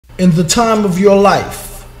in the time of your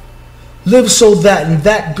life. Live so that in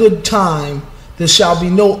that good time there shall be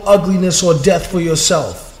no ugliness or death for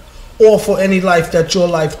yourself, or for any life that your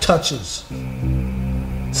life touches.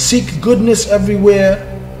 Seek goodness everywhere,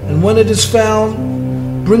 and when it is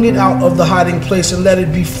found, bring it out of the hiding place and let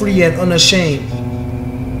it be free and unashamed.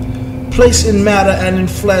 Place in matter and in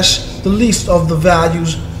flesh the least of the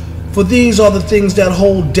values, for these are the things that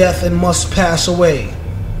hold death and must pass away.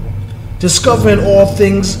 Discover in all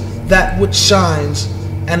things that which shines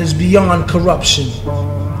and is beyond corruption.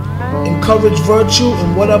 Encourage virtue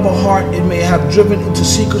in whatever heart it may have driven into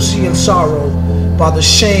secrecy and sorrow by the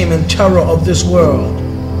shame and terror of this world.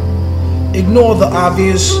 Ignore the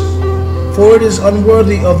obvious, for it is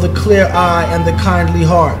unworthy of the clear eye and the kindly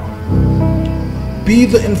heart. Be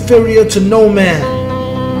the inferior to no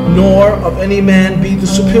man, nor of any man be the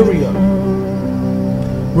superior.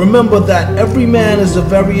 Remember that every man is a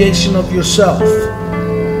variation of yourself.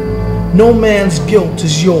 No man's guilt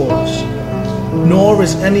is yours, nor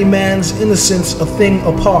is any man's innocence a thing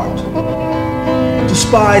apart.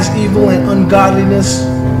 Despise evil and ungodliness,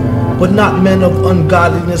 but not men of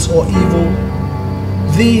ungodliness or evil.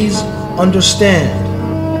 These understand.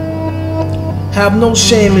 Have no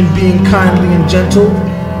shame in being kindly and gentle,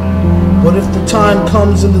 but if the time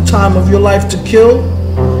comes in the time of your life to kill,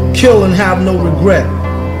 kill and have no regret.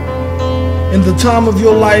 In the time of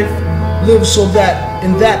your life, live so that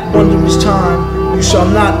in that wondrous time you shall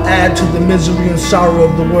not add to the misery and sorrow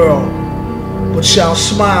of the world, but shall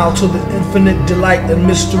smile to the infinite delight and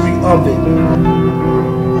mystery of it.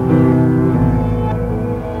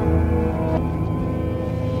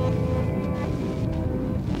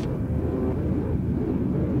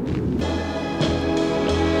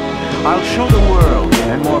 I'll show the world,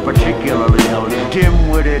 and more particularly those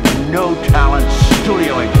dim-witted, no-talent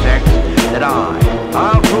studio execs, that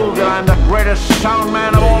I'll prove that I'm the greatest sound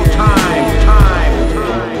man of all time.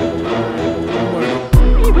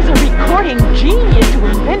 He was a recording genius who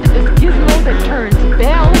invented this gizmo that turns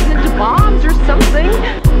bells into bombs or something.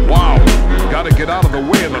 Wow, gotta get out of the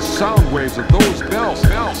way of the sound waves of those bells.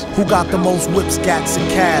 Who got the most whips, gats, and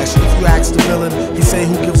cash? If you ask the villain, he say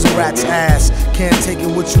who gives a rat's ass. Can't take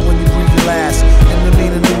it with you when you breathe your last. In the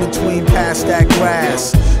meaning in between, past that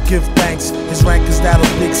grass. Give thanks, his rank is that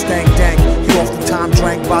of Big Stank Dank. He oftentimes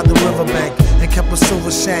drank by the riverbank and kept a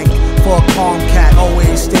silver shank for a calm cat.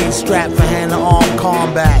 Always stayed strapped for hand-to-arm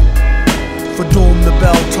combat. For doom the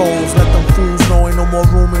bell tolls, let them fools know ain't no more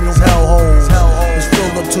room in these hellholes. It's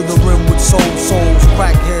filled up to the rim with soul souls,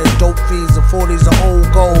 crackheads, dope fiends, and 40s of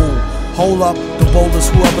old gold. Hold up, the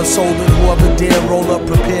boldest, whoever sold it, whoever dare roll up,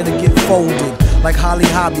 prepare to get folded. Like Holly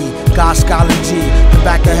Hobby, Gosh Golly G, the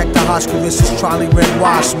back of Hector Hoshkovic's trolley red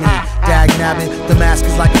wash me. Dag nabbit, the mask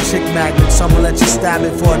is like a chick magnet, some will let you stab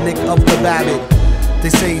it for a nick of the babbit. They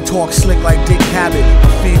say he talks slick like Dick Habit,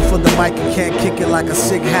 a fiend for the mic and can't kick it like a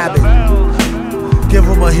sick habit. Give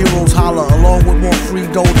him a hero's holler, along with more free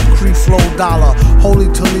dough than Cree Flow Dollar. Holy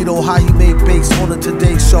Toledo, how he made bass on the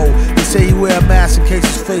Today Show. They say he wear a mask in case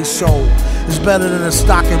his face show. It's better than a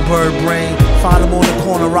stocking bird brain. Find him on the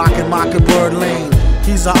corner rockin' Mockingbird Lane.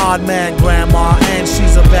 He's an odd man, grandma, and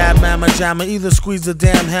she's a bad mamma jamma. Either squeeze the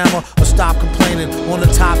damn hammer or stop complaining. On the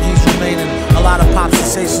top, he's remaining. A lot of pop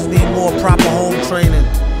sensations need more proper home training.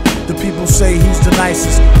 The people say he's the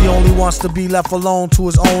nicest. He only wants to be left alone to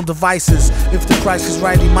his own devices. If the price is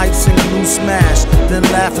right, he might sing a new smash. Then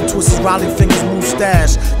laugh and twist his Raleigh fingers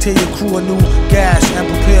mustache. Tell your crew a new gash and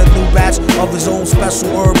prepare a new batch of his own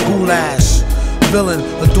special herb goulash. Villain,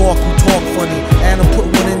 a dork who talk funny, and I'll put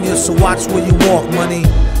one in you, so watch where you walk, money.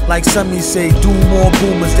 Like some say, do more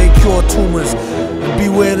boomers, they cure tumors. And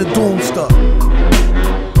beware the doom stuff.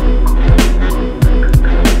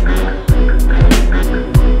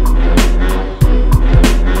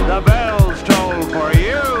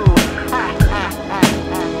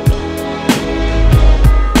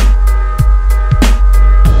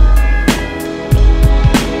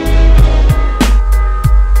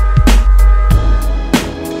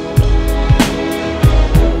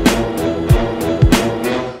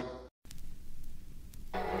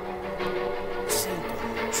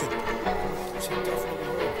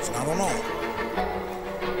 I don't know.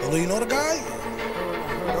 Well, do you know the guy?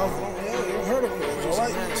 Heard of him. Yeah, you heard of him. It's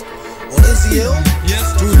alright. Well, is he ill? Yes.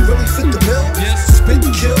 Do he really fit the bill? Yes. Spit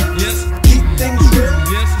and kill? Yes. Keep things real?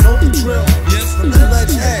 Yes. Know the drill? Yes. From the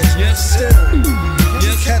ledge edge? Yes. Still?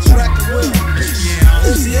 Yes. Catch, rack, and will?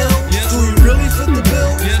 Yeah. Is he ill? Yes. Do he really fit the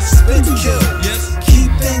bill? Yes. Spit and kill? Yes.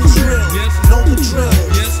 Keep things real? Yes. Know the drill?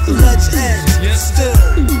 Yes. The ledge edge? Yes. Still?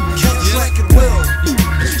 Catch, rack, and will?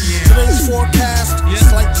 Today's forecast,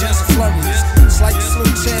 slight chance of flurries, slight slim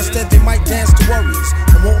chance that they might dance to worries,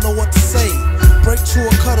 and won't know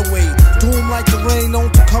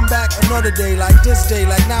another day, like this day,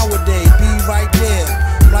 like nowadays. Be right there,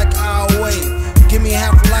 like our way. Give me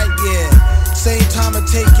half a light, yeah. Same time it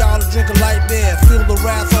take y'all to drink a light beer. Feel the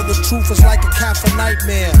wrath of the truth, it's like a cat for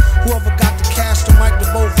nightmare. Whoever got the cash, the mic,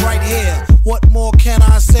 they're both right here. What more can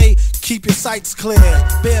I say? Keep your sights clear.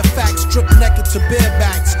 Bare facts, strip naked to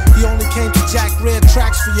barebacks. He only came to jack red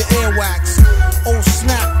tracks for your earwax. Oh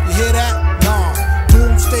snap, you hear that? Nah.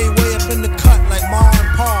 Doom stay way up in the cut like Ma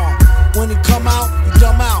and Pa. When he come out, you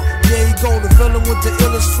dumb out. There you go, the villain with the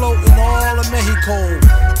illest float in all of Mexico.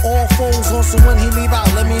 All foes on, so when he leave out,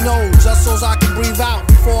 let me know. Just so I can breathe out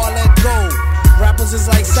before I let go. Rappers is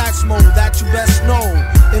like sax mode, that you best know.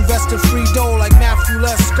 Invest in free dough like Matthew,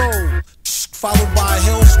 let's go. Followed by a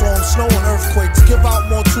hailstorm, snow and earthquakes. Give out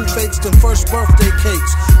more toothaches than first birthday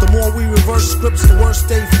cakes. The more we reverse scripts, the worse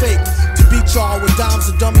they fake. To beat y'all with dimes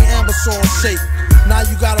and dummy ambassador shake. Now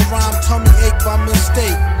you got a rhyme tummy ache by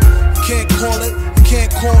mistake. You can't call it, you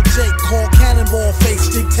can't call Jake. Call Cannonball Face,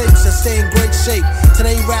 dictates that stay in great shape.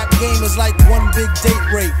 Today rap game is like one big date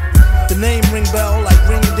rape. The name ring bell like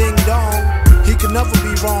ring ding dong. He could never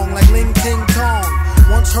be wrong like Ling Ting Tong.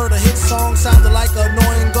 Once heard a hit song, sounded like an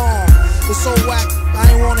annoying gong. It's so whack,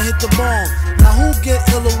 I ain't wanna hit the bomb. Now who get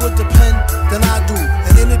iller with the pen than I do?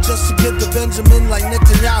 And in it just to get the Benjamin like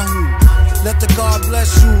Netanyahu. Let the God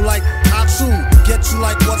bless you like Atsu. Get you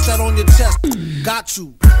like what's that on your chest? Got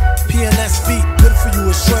you. PNS beat, good for you,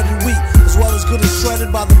 it's shredded wheat. As well as good as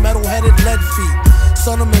shredded by the metal-headed lead feet.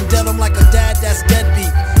 Son him and dead him like a dad that's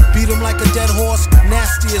deadbeat. Beat him like a dead horse,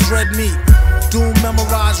 nasty as red meat. Doom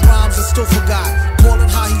memorized rhymes and still forgot. Call it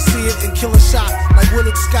how he see it and kill a shot like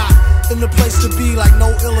Willard Scott. In the place to be like no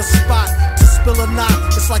iller spot. To spill or not,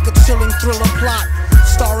 it's like a chilling thriller plot.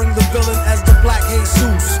 Starring the villain as the Black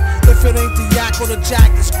Jesus. If it ain't the yak or the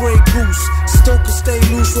jack, it's Grey Goose. Still can stay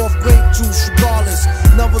loose off grape juice regardless.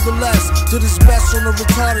 Nevertheless, did his best on the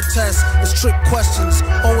retarded test. It's trick questions.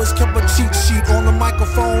 Always kept a cheat sheet on the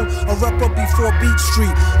microphone. A rapper before Beat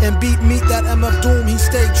Street. And beat meet that MF Doom, he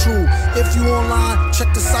stayed true. If you online,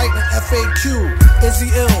 check the site and FAQ. Is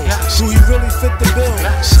he ill? Do he really fit the bill?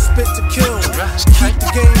 Spit to kill. Keep the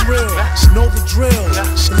game real. Know the drill.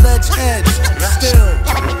 The ledge edge. Still.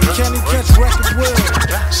 Can he catch record will?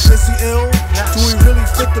 Is he ill? Do he really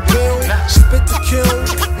fit the bill? Spit to kill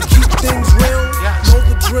and keep things real. Know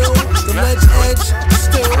the drill, the ledge edge.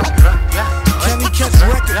 Still, can he catch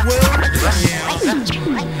record will?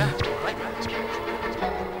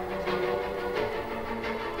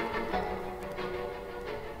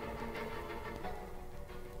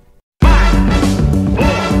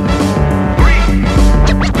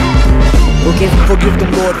 Forgive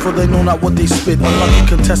them, Lord, for they know not what they spit. Unlucky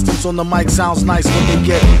contestants on the mic, sounds nice what they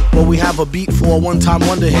get. But we have a beat for a one-time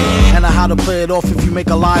wonder hit, and a how to play it off if you make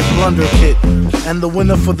a live blunder kit. And the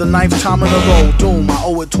winner for the 9th time in a row, Doom, I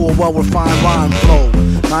owe it to a well-refined rhyme flow.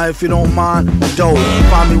 Now if you don't mind, a dough,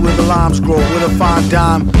 find me where the limes grow, with a fine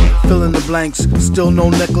dime. Fill in the blanks, still no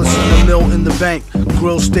necklace in the mill in the bank.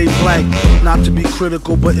 Grill stay blank, not to be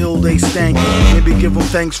critical, but ill they stank. Maybe give them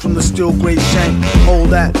thanks from the steel gray shank. Hold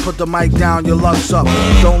that, put the mic down, your luck's up.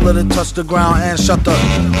 Don't let it touch the ground and shut the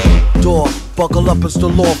door. Buckle up, it's the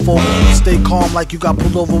law, folks. Stay calm like you got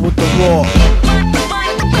pulled over with the raw.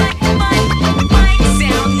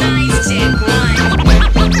 Sound nice, check one.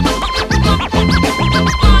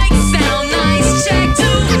 Sound nice, check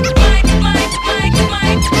two.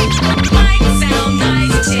 Sound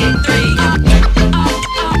nice, check three.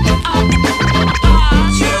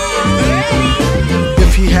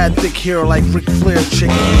 If he had thick hair like Ric Flair,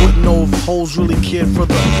 chick, he wouldn't know if hoes really cared for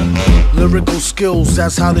the lyrical skills.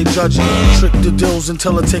 That's how they judge it. Trick the deals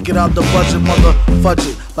until I take it out the budget, mother fudge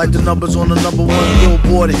it. Like the numbers on the #1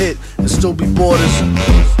 Billboard hit, and still be borders.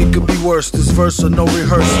 It could be worse. This verse or no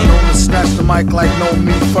rehearse. Known to snatch the mic like no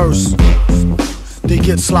me first. They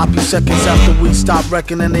get sloppy seconds after we stop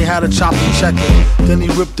wrecking, and they had a chop and check it. Then he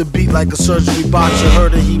ripped the beat like a surgery botch. You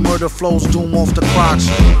heard it, he murder flows Doom off the crotch.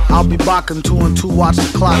 I'll be bocking 2 and 2, watch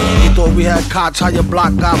the clock. You thought we had Koch, how your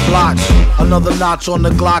block got blotched. Another notch on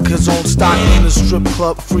the Glock, his own stock in the strip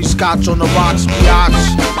club. Free scotch on the rocks, biatch.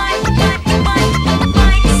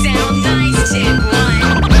 Sound nice, check one.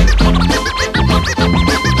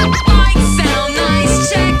 Sound nice,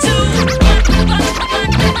 check two.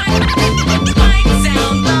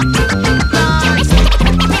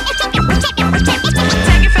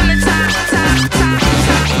 Take it from the top, top, top,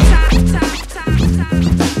 top, top, top, top.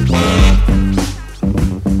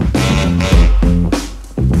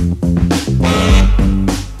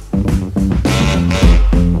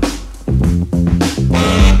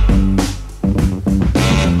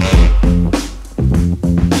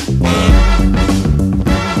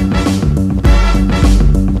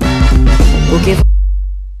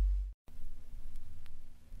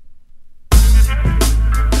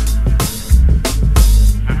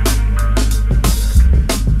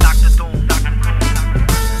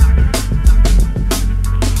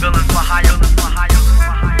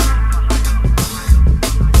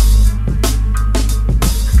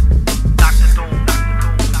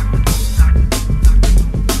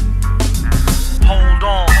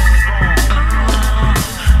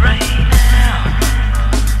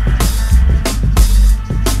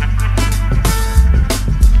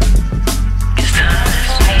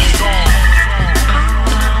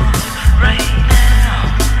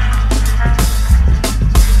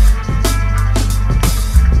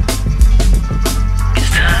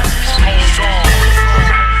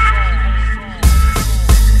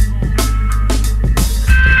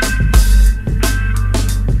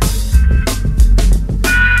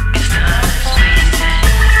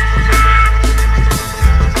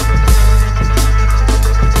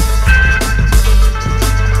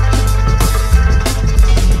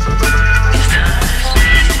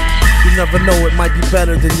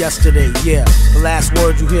 better than yesterday, yeah. The last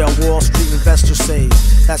word you hear Wall Street investors say.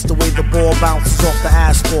 That's the way the ball bounces off the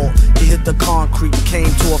asphalt. He hit the concrete,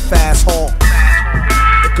 came to a fast halt.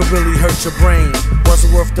 It could really hurt your brain.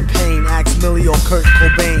 Wasn't worth the pain. Ask Millie or Kurt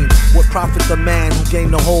Cobain. What profit the man who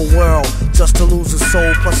gained the whole world just to lose his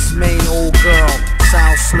soul plus his main old girl?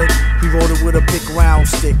 Sound slick, he wrote it with a big round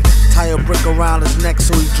stick. Tie a brick around his neck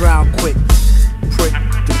so he drowned quick. Prick,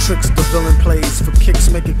 the tricks the villain plays. For kicks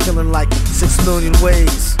make a killing like 6 million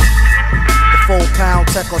ways. The 4-pound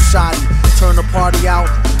tech or shoddy. Turn the party out,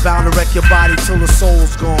 bound to wreck your body till the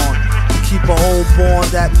soul's gone. You keep a whole born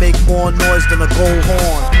that make more noise than a gold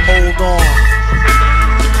horn. Hold on.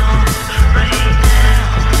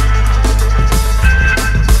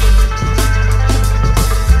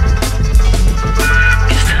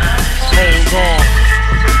 Hold on.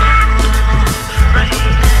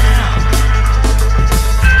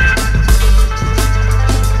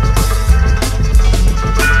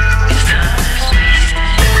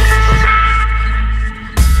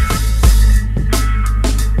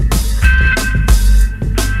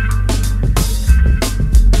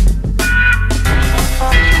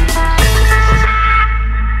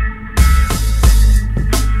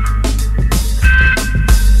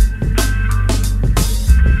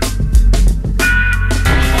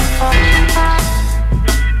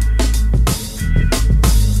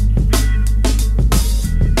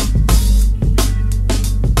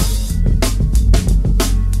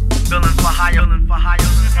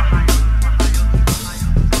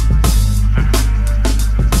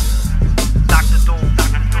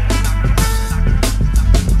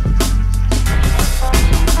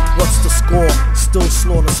 Still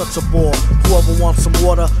slaughter, such a bore. Whoever wants some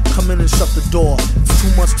water, come in and shut the door. It's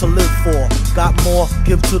too much to live for. Got more,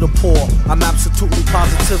 give to the poor. I'm absolutely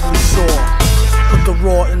positively sure. Put the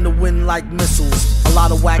raw in the wind like missiles. A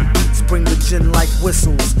lot of whack beats bring the gin like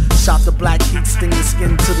whistles. Shot the black heat, sting the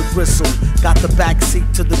skin to the gristle. Got the back seat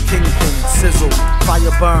to the kingpin, sizzle.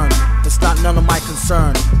 Fire burn, it's not none of my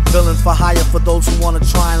concern. Villain for hire for those who wanna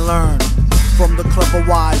try and learn. From the clever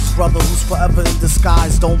wise brother who's forever in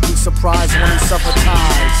disguise. Don't be surprised when he sever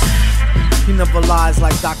ties. He never lies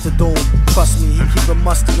like Dr. Doom. Trust me, he keep it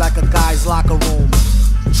musty like a guy's locker room.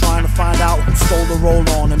 Trying to find out who stole the roll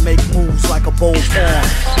on and make moves like a bold horn.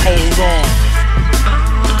 Hold on.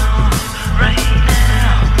 Right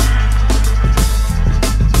now.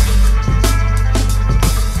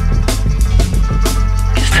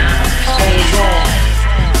 Hold on.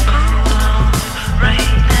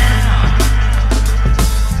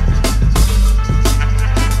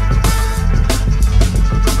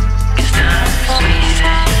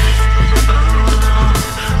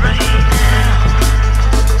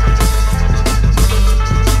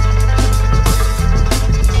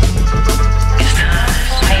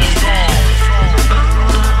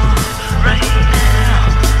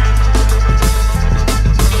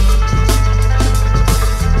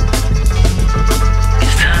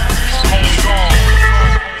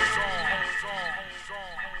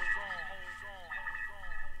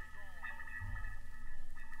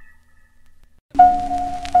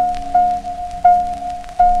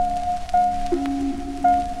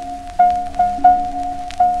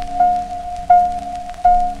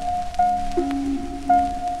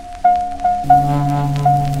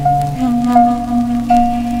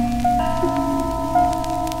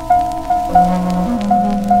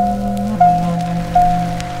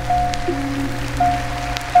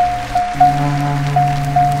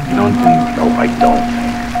 I don't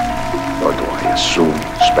think, nor do I assume,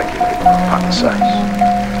 speculate, or hypothesize.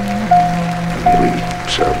 I merely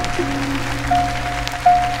observe.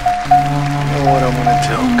 You know what I'm gonna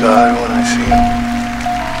tell God when I see him?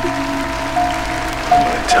 I'm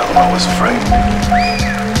gonna tell him I was framed.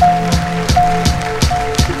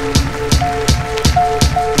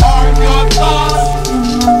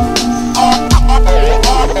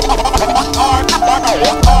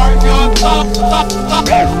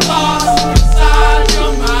 Inside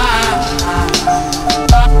your mind.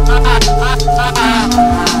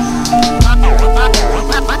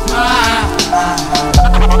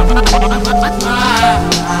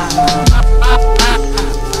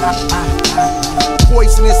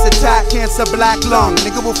 Poisonous attack, cancer, black lung.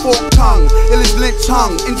 Nigga with forked tongue, ill as lynch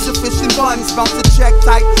hung. Insufficient funds, bounce a check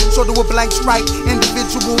tight. Shoulder with blank strike,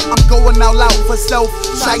 individual. I'm going all out for self.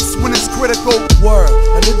 Shice when it's critical. Word,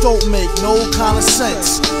 and it don't make no kind of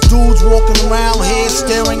sense. dudes walking around here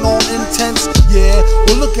staring all intense. Yeah,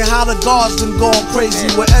 well look at how the guards done gone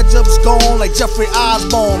crazy. Where edge up's gone like Jeffrey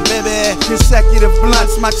Osborne, baby. Consecutive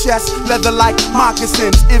blunts, my chest leather like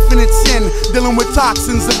moccasins. Infinite sin, dealing with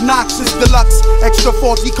toxins, obnoxious deluxe. Extra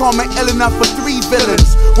 40, call me Eleanor for 3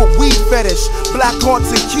 villains. With weed fetish, black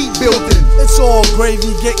hearts and keep building. It's all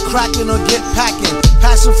gravy, get cracking or get packing.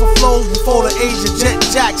 Passion for flows before the age of Jet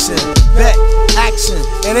Jackson. Bet, action,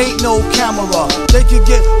 it ain't no camera. They could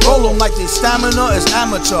get rollin' like they stamina is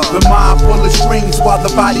amateur. The mind full of strings while the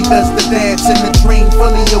body does the dance. In the dream,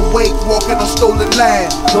 fully awake, walking on stolen land.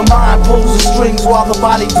 The mind pulls the strings while the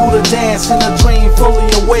body do the dance. In a dream, fully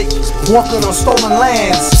awake, walking on stolen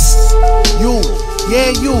lands. You, yeah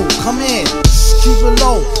you, come in, keep it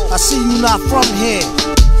low, I see you not from here.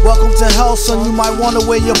 Welcome to hell, son, you might wanna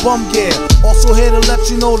wear your bum gear. Also here to let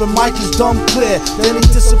you know the mic is dumb clear. Then he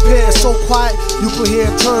disappeared so quiet, you could hear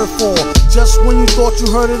a turd fall. Just when you thought you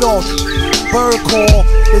heard it all, bird call.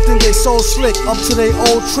 They think they so slick, up to their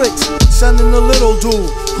old tricks. Sending a little dude,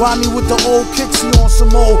 grimy with the old kicks, he on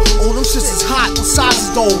some old. Oh, them shits is hot, what size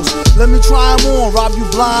is those? Let me try them on, rob you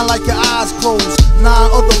blind like your eyes closed. 9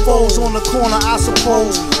 other foes on the corner, I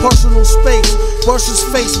suppose. Personal space, versus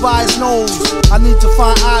face by his nose. I need to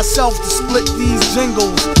find self to split these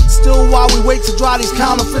jingles. Still while we wait to dry these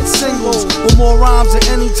counterfeit singles. With more rhymes at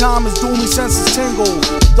any time as Doomy senses tingle.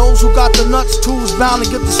 Those who got the nuts too is bound to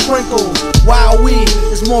get the sprinkle. Wow, we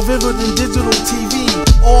is more vivid than digital TV.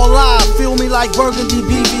 All live, feel me like burgundy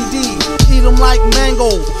BVD. Eat them like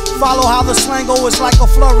mango. Follow how the slang go, it's like a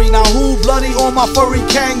flurry. Now who bloody on my furry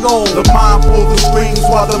Kango? The mind pull the strings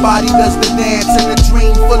while the body does the dance. In the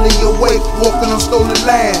dream, fully awake, walking on stolen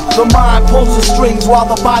land. The mind pulls the strings while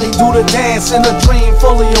the body do the dance. In the dream,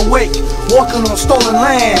 fully awake, walking on stolen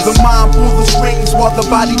lands. The mind pull the strings while the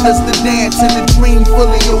body does the dance. In the dream,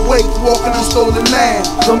 fully awake, walking on stolen land.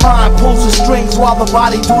 The mind pulls the strings while the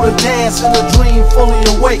body do the dance. In the dream, fully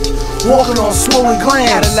awake, walking on swollen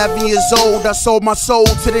glands. At 11 years old, I sold my soul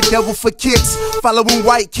to the devil for kicks. Following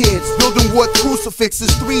white kids, building wood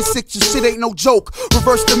crucifixes. 3-6, shit ain't no joke.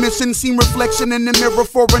 Reverse the mission, seen reflection in the mirror.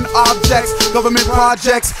 Foreign objects, government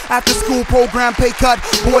projects. After school program, pay cut,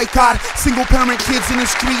 boycott. Single parent kids in the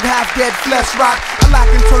street, half dead, flesh rot. I lack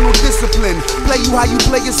internal discipline. Play you how you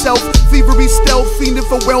play yourself. Thievery, stealth, fiending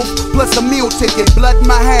for wealth. Plus a meal ticket, blood in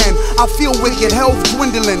my hand. I feel wicked, health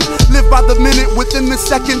dwindling. Live by the minute, within the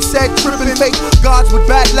second. Said tripping fake gods with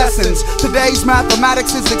bad lessons. Today's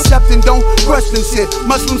mathematics is accepting, don't question shit.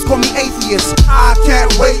 Muslims call me atheist. I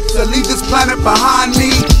can't wait to leave this planet behind me.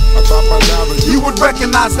 You would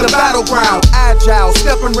recognize the battleground. Agile,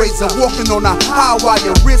 stepping razor, walking on a high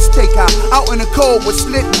wire. Risk taker, out in the cold with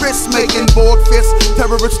slit wrists, making board fists.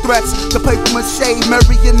 Terrorist threats, the paper mache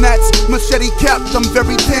marionettes. Machete kept, I'm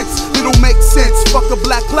very tense. It don't make sense. Fuck a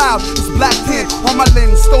black cloud, it's black tint on my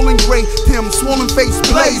lens. Stolen gray, Tim, swollen face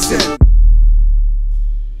blazing.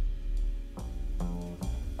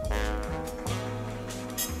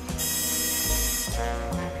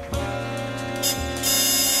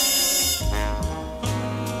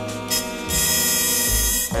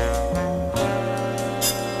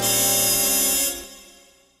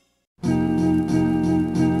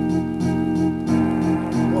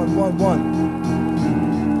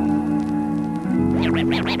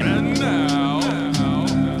 And now,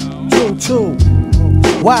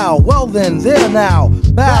 2-2. Wow, well then, there now.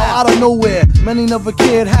 Bow out of nowhere, many never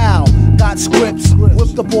cared how. Got scripts,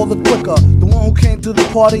 whipped up all the quicker. The one who came to the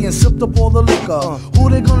party and sipped up all the liquor. Who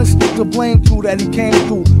they gonna stick the blame to that he came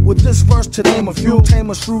through? With this verse to name a few, tame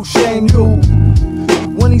a shrew, shame you.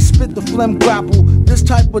 When he spit the phlegm grapple, this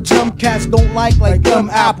type of gem cats don't like them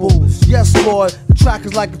apples. Yes, Lord, the track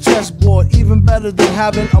is like a chessboard, even better than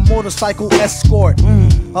having a motorcycle escort.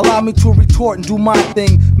 Allow me to retort and do my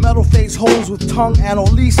thing. Metal face holes with tongue and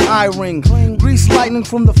at least eye ring. Grease lightning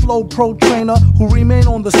from the Flow Pro trainer, who remain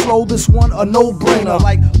on the slow. This one a no-brainer,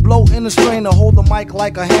 like blow in a strainer, hold the mic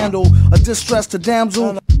like a handle. A distress to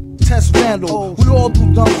damsel. Test vandal. We all do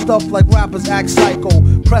dumb stuff like rappers act psycho.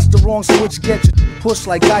 Press the wrong switch, get you pushed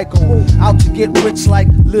like Geico. Out to get rich like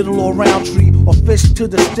Little or Roundtree, or fish to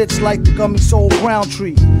the stitch like the Gummy Soul Brown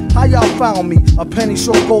Tree. How y'all found me? A penny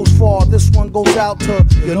sure goes far. This one goes out to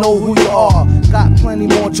you know who you are. Got plenty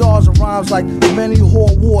more jars of rhymes like many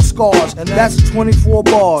whore wore scars, and that's 24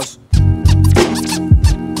 bars.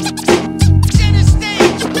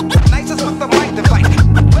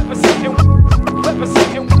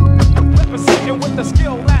 With the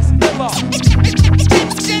skill, that's killer.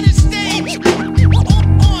 Center stage on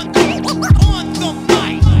the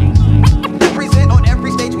mic. Represent on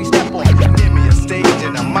every stage we step on. Give me a stage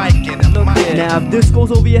and a mic and a mic. Now if this goes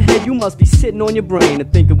goes over your head, you must be sitting on your brain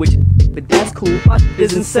and thinking what you think, but that's cool. My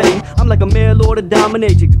is insane. I'm like a male lord of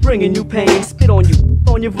dominatrix, bringing you pain. Spit on you,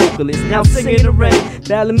 on your vocalist. Now singing in the rain.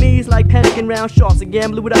 Battling me's like panicking round sharks and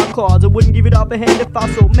gambling without cards. I wouldn't give it up a hand if I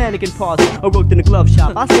sold mannequin parts or worked in a glove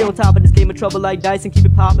shop. I stay on top of this game of trouble like dice and keep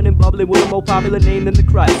it popping and bubbling with a more popular name than the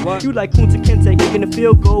Christ. What? You like Kunta Kinte, kicking a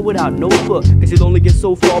field goal without no foot, cause you'll only get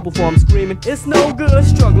so far before I'm screaming. It's no good,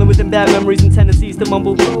 struggling with them bad memories and tendencies to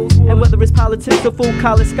mumble blows. And whether it's politics or full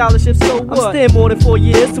college scholarships, so what? I'm staying more than 4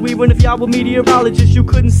 years, so even if y'all were meteorologists, you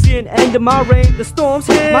couldn't see an end of my reign. The storm's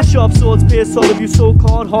here. My sharp swords pierce all of you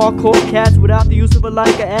so-called hardcore cats without the use of a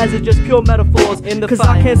Leica, as it's just pure metaphors in the cause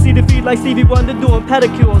I can't see the feet like Stevie Wonder doing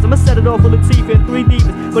pedicures. I'ma set it off full of teeth and 3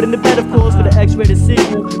 divas, but in the bed of course for the X-rated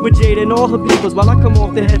sequel with Jada and all her peoples, while I come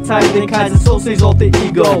off the head tighter than Kaiser Soze's off the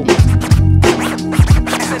ego.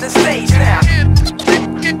 To the stage now.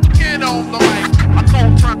 Get on the mic. I'm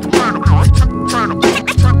gonna turn the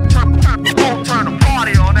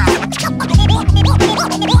party on out.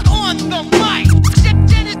 On the mic.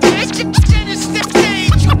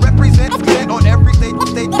 Represent on everything.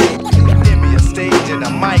 Give me a stage and a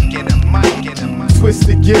mic and a mic and a mic.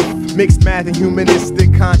 Twisted gift, mixed math and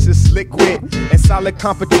humanistic, conscious liquid, and solid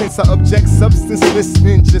competence. I object substance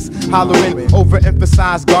listening, just hollering,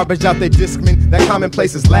 overemphasize garbage out they discman. That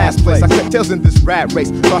commonplace is last place. I cut tails in this rat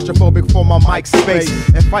race, claustrophobic for my mic space,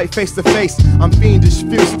 and fight face to face. I'm fiendish,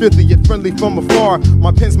 fierce, filthy, yet friendly from afar.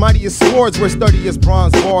 My pen's mighty as swords, where sturdy as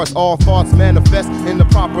bronze bars. All thoughts manifest in the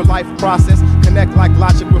proper life process. Connect like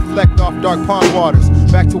logic, reflect off dark pond waters.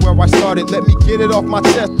 Back to where I started, let me get it off my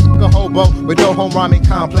chest. A hobo with no home rhyming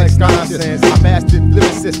complex nonsense. I mastered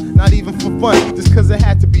lyricist, not even for fun, just cause it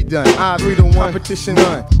had to be done. I 3-to-1 competition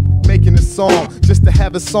none. Making a song just to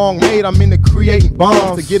have a song made. I'm into creating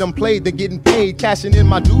bombs to get them played, they're getting paid, cashing in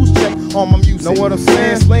my dues check on my music. Know what I'm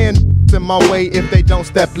saying? Slaying in my way if they don't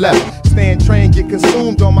step left. Stand trained, get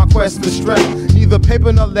consumed on my quest for strength. Neither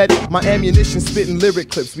paper nor lead, my ammunition spitting lyric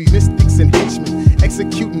clips. We mystics and henchmen,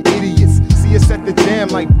 executing idiots. See us at the jam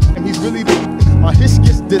like, and he's really the. My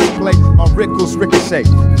Hishkiss display, my Rickles ricochet.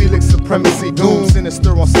 Felix supremacy, doom,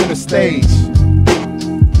 sinister on center stage.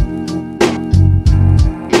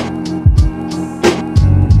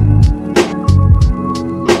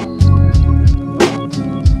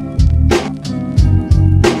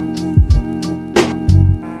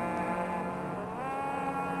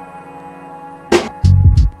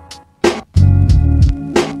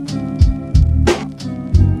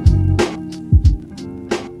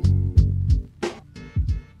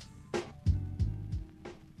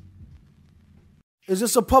 Is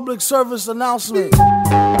this a public service announcement? Be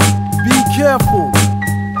careful.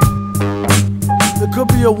 There could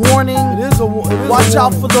be a warning. Watch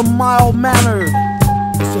out for the mild-mannered.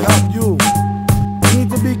 It's to help you. You need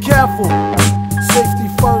to be careful. Safety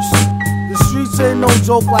first. The streets ain't no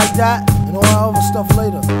joke like that, and all that other stuff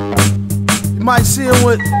later. You might see it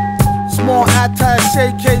with small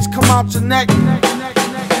attaché case come out your neck and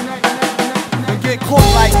get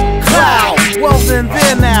caught like cloud. Well then,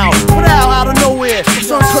 there now. Put out of nowhere.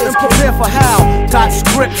 Son couldn't prepare for how. Got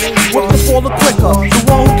scripts, whipped up all the quicker. The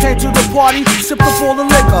one who came to the party, sipped up all the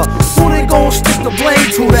liquor. Who they gon' stick the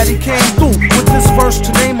blame to that he came through? With this verse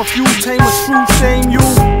to name a few, tame a shrew, shame you.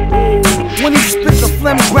 When he spit the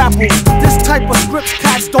phlegm grapple, this type of scripts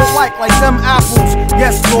cats don't like them apples.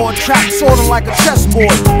 Yes, Lord, track sorta like a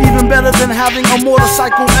chessboard. Even better than having a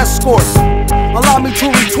motorcycle escort. Allow me to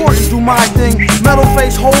retort and do my thing. Metal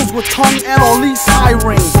face holes with tongue and or least eye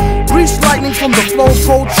ring. Grease lightning from the Flow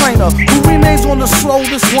Pro trainer, who remains on the slow.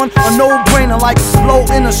 This one a no-brainer, like blow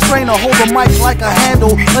in a strainer. Hold a mic like a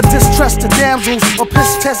handle, a distress to damsels, a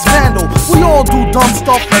piss test vandal. We all do dumb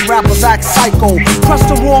stuff and rappers act psycho. Press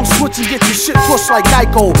the wrong switch and get your shit pushed like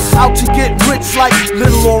Geico. Out to get rich like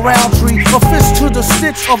Little or Roundtree. A fist to the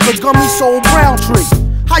stitch of the gummy soul brown tree.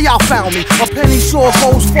 How y'all found me? A penny sure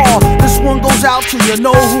goes far. This one goes out to you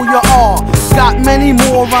know who you are. Got many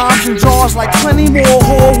more rhymes and jars, like plenty more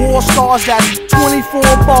whore war stars. That's 24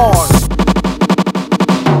 bars.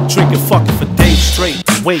 Drinking fucking for days straight.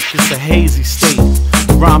 Wake, it's a hazy state.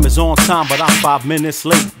 The rhyme is on time, but I'm 5 minutes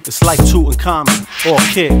late. It's like Tutankhamun or a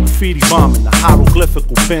kid graffiti bombing. The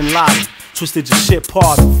hieroglyphical Bin Laden. Twisted your shit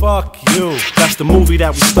party. Fuck you. That's the movie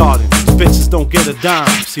that we started. Bitches don't get a dime.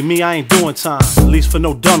 See me, I ain't doing time. At least for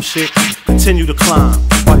no dumb shit. Continue to climb.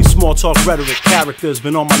 While these small talk rhetoric characters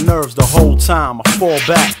been on my nerves the whole time. I fall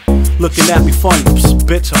back. Looking at me funny. Psst,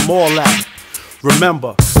 bitch, I'm all that.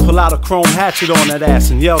 Remember, pull out a chrome hatchet on that ass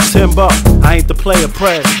and yell timber. I ain't the player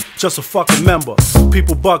prey, just a fucking member.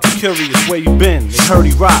 People bugging curious where you been. They heard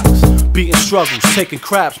he rocks, beating struggles, taking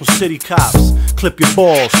craps from city cops. Clip your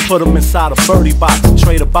balls, put them inside a birdie box and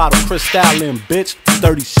trade a bottle Cristal in, bitch,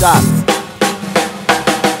 30 shots.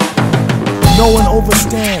 Know and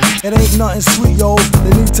overstand, it ain't nothing sweet, yo.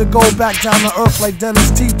 They need to go back down to earth like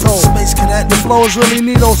Dennis Tito. Space Cadet, the flow is really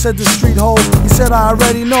neato, said the street hoe. He said I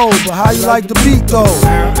already know, but how you like the beat though?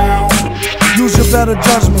 Use your better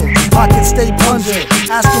judgment, pockets stay pungent.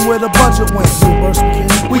 Ask them where the budget went.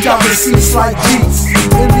 We got receipts like Jeeps.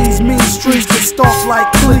 In these mean streets that stalk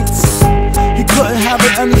like cleats. He couldn't have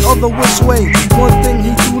it any other which way. One thing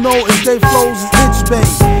he do know is they flows is itch bay.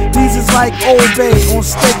 These is like Old Bay on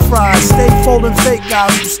steak fries. Stay folding fake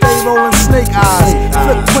guys who stay rolling snake eyes.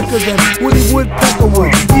 Flip quicker than Woody Woodpecker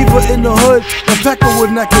would. Either in the hood or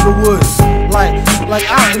Peckerwood neck of the woods. Like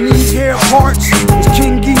out in these here parts is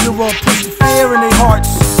King Ghidorah, push the fear in their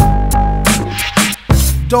hearts.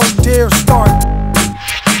 Don't dare start.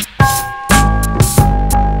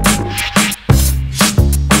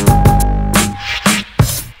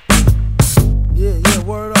 Yeah,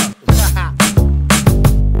 word up.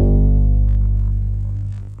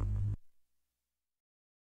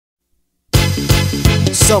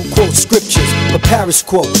 Some quote scriptures, but Paris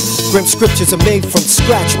quote. Grim scriptures are made from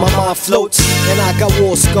scratch, my mind floats. And I got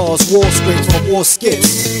war scars, war scrapes from war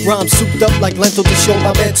skits. Rhymes souped up like lentil to show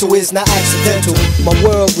my mental is not accidental. My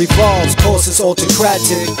world revolves, courses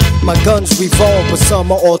autocratic. My guns revolve, but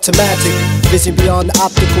some are automatic. Vision beyond the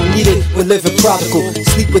optical needed when living prodigal.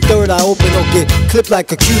 Sleep with third eye open or get clipped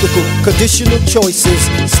like a cuticle. Conditional choices,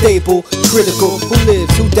 stable, critical. Who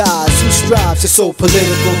lives, who dies, who strives, it's so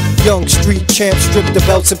political. Young street champ, strip the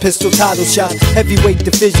belts and pistol title shots. Heavyweight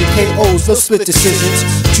division, KOs, no split decisions.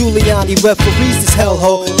 Giuliani referees this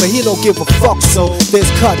hellhole, but he don't give a fuck, so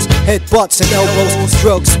there's cuts, headbutts and elbows.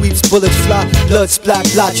 Drug sweeps, bullets fly, blood splat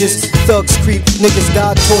blotches. Thugs creep, niggas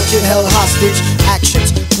die, tortured, held hostage.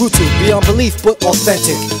 Actions, brutal, beyond belief, but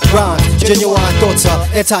authentic. Rhyme, genuine thoughts are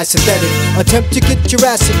anti-synthetic. Attempt to get your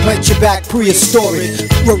ass and plant your back, prehistoric.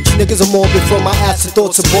 Roach niggas are morbid from my acid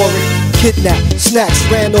thoughts are boring. Kidnap, snatch,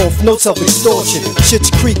 ran off, no self-extortion.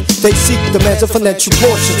 Shit's creek, they seek demands of financial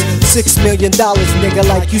portions. $6 million, nigga,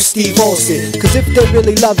 like you Steve Austin. Cause if they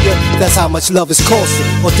really love you, that's how much love is costing.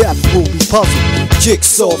 Or death will be puzzled.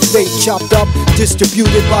 Jigsaw, fate chopped up,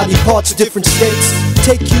 distributed body parts, different states.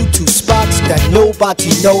 Take you to spots that nobody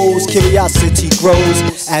knows. Curiosity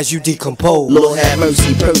grows as you decompose. Lord have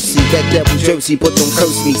mercy, Percy, that devil's jersey, but don't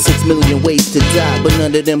curse me. 6 million ways to die, but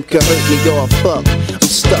none of them can hurt me. Y'all fuck. I'm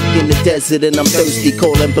stuck in the desert and I'm thirsty,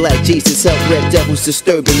 calling black Jesus. Help red devils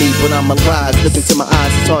disturbing me, but I'm alive. Look into my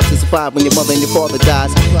eyes, it's hard to survive when your mother and your father dies.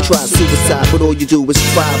 Try suicide, but all you do is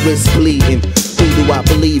try, risk bleeding. Who do I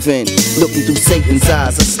believe in? Looking through Satan's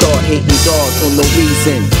eyes, I start hating God for no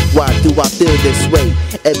reason. Why do I feel this way?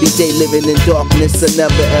 Every day living in darkness, I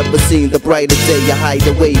never ever seen the brighter day. I hide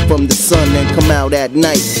away from the sun and come out at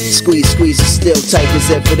night. Squeeze, it's still tight, cause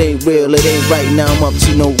if it ain't real, it ain't right. Now I'm up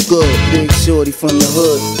to no good. Big shorty from the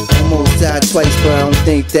hood. Almost died twice, but I don't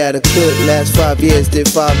think that I could. Last 5 years, did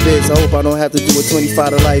 5 bids. I hope I don't have to do a 25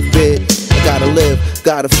 to life bid. Gotta live,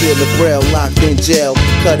 gotta feel the braille, locked in jail.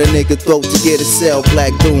 Cut a nigga throat to get a cell.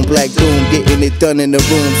 Black Doom, getting it done in the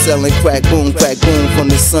room. Selling crack boom, from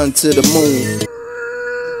the sun to the moon.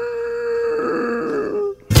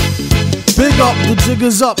 Big up, the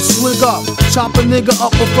jiggers up, swig up. Chop a nigga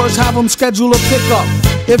up, but first have him schedule a pickup.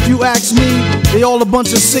 If you ask me, they all a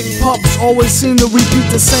bunch of sick pups. Always seem to repeat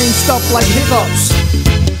the same stuff like hiccups.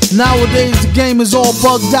 Nowadays the game is all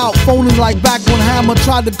bugged out, phoning like back when Hammer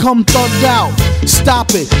tried to come thugged out. Stop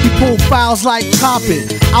it, he pulled files like cop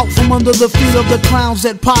it. Out from under the feet of the clowns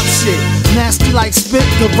that pop shit. Nasty like spit,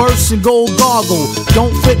 diverse and gold gargle.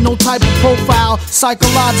 Don't fit no type of profile,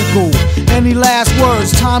 psychological. Any last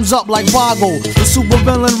words, time's up like Boggle. The super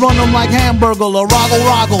villain run him like Hamburger or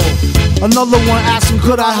Roggle. Another one asked him,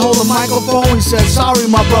 could I hold a microphone? He said, sorry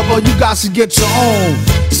my brother, you got to get your own.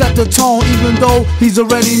 Set the tone even though he's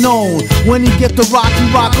already known. When he get the rock,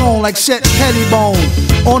 he rock on like Chet Pettibone.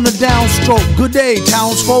 On the downstroke, good day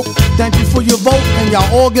townsfolk. Thank you for your vote and y'all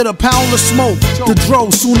all get a pound of smoke. The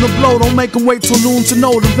dro soon to blow, don't make him wait till noon to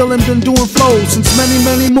know. The villain been doing flows since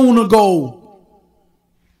many moon ago.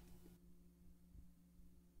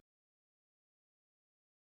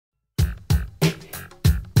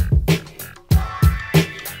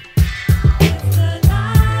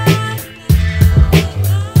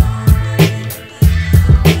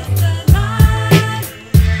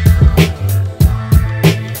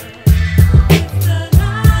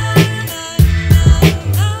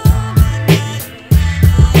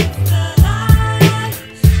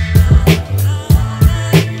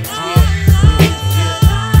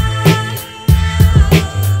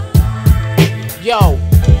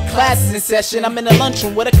 class is in session, I'm in the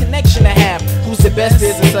lunchroom with a connection to have. Who's the best?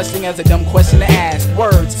 There's a such thing as a dumb question to ask.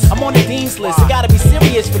 Words, I'm on the dean's list. I gotta be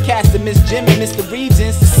serious for casting Miss Jim and Mr.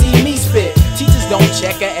 Regents to see me spit. Teachers don't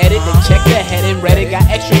check or edit, they check their head and read it. Got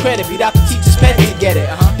extra credit, beat out the teacher's pet to get it.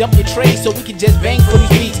 Dump your tray so we can just bang for these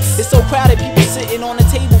beats. It's so crowded, people sitting on the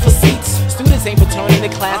table for seats. Students ain't returning to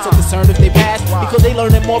class or concerned if they pass, because they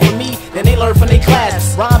learning more from me than they learn from their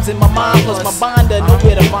class. Rhymes in my mind plus my binder,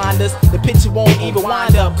 nowhere to find us. The picture won't even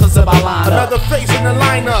wind up cause of our lineup. Another face in the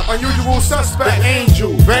lineup, unusual suspect. The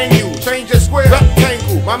angel, bang you, change your square,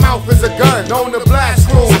 rectangle. My mouth is a gun, known to blast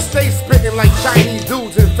crews. I stay spitting like Chinese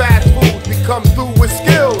dudes in fast food. We come through with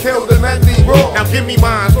skill, kill the medley raw. Now give me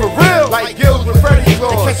mine for real, like Gills with Freddy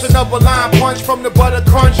Claus. And catch another line punch from the butter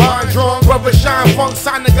crunch. Line drawn, rubber shine funk,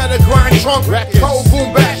 Sonic got a grind trunk. Cold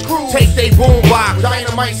boom bash crew, take they boom box.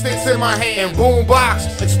 Dynamite sticks in my hand, boom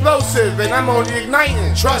box. Explosive, and I'm only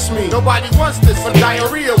igniting. Trust me, nobody wants this for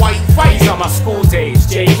diarrhea while you fight. These are my school days,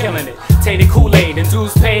 Jay killing it. Tainted Kool-Aid and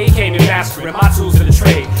dues paid, came in mastering my tools of the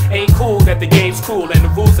trade. Ain't cool that the game's cruel and the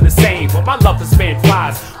rules are the same, but my love for spin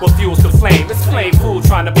flies what fuels the flame. It's plain fool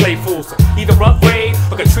trying to play fool, so either upgrade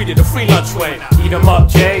or get treated a free lunch way. Eat 'em up,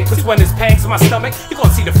 Jay, cause when there's pangs in my stomach, you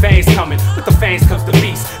gon' see the fangs coming. With the fangs comes the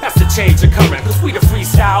beast, that's the change occurring. Cause we the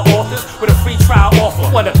freestyle authors with a free trial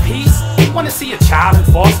offer. Want a piece? Wanna see a child in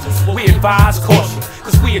Foster's? Well, we advise caution,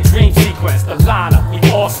 cause we a dream sequence. The lineup, we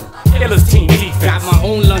awesome. Illest team defense. Got my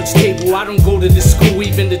own lunch table, I don't go to the school.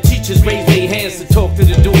 Even the teachers raise their hands to talk to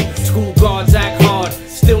the dude. School guards act hard,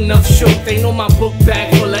 still enough shook. They know my book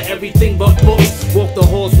bag full of everything but books. Walk the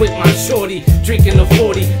halls with my shorty, drinking a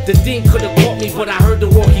 40. The dean could've caught me, but I heard the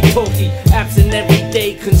walkie-talkie. Absent every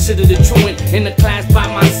day, considered a truant. In the class by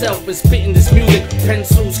myself and spitting this music.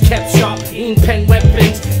 Pencils kept sharp, eating pen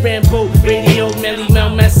weapons. Rambo, radio, Melly Mel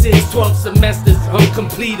message. 12 semesters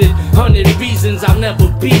uncompleted. 100 reasons I'll never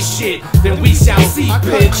be shit. Then we shall see, I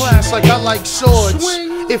bitch. cut class like I like swords.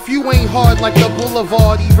 If you ain't hard like the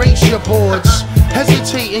boulevard, erase your boards.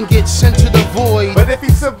 Hesitate and get sent to the void. But if he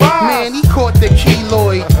survives, man, he caught the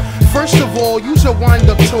keloid. First of all, use a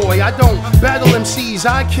wind-up toy. I don't battle MCs,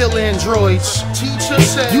 I kill androids. Teacher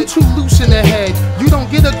said, you too loose in the head. You don't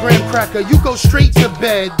get a graham cracker, you go straight to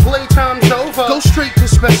bed. Playtime's over, go straight to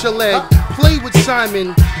special ed. Play with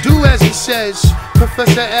Simon, do as he says.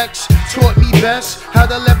 Professor X taught me best how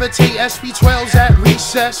to levitate SP12s at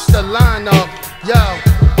recess. The lineup, yo.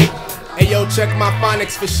 Hey yo, check my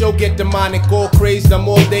phonics for sure, get demonic. All crazed, I'm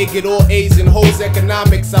all day, get all A's in hoes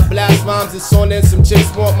economics. I blast rhymes and son and some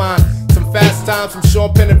chicks want mine. Some fast times from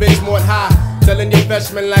Sean Pennovich, more high. Telling your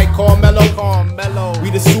freshmen like Carmelo.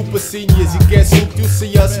 We the super seniors, you get soup, you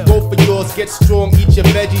see us. Go for yours, get strong, eat your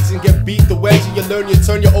veggies and get beat. The wedgie, you learn, you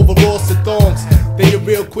turn your overalls to thongs. Then you're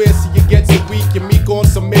real queer, so you get so weak. You're meek on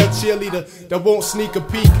some male cheerleader that won't sneak a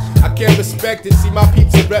peek. I can't respect it, see my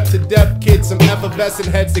peeps are rep to death. Kids, some effervescent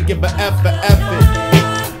heads to give a F for effort.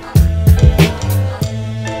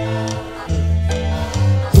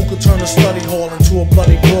 Turn a study hall into a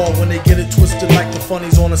bloody brawl when they get it twisted like the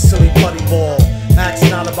funnies on a silly putty ball. Ask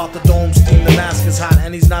not about the dome steam, the mask is hot,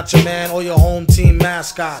 and he's not your man or your home team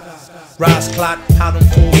mascot. Rise clock, how them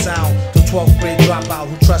fools sound. The 12th grade dropout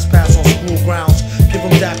who trespass on school grounds. Give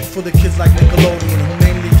them dappy for the kids like Nickelodeon, who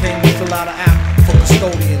mainly came to fill out an app for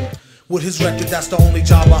custodian. With his record, that's the only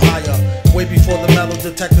job I hire. Way before the metal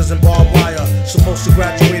detectors and barbed wire. Supposed to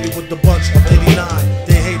graduate with the bunch of 89.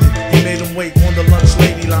 They hated, he made them wait on the lunch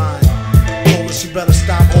lady line. Told her she better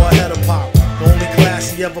stop or her head'll pop. The only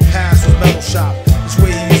class he ever passed was metal shop. This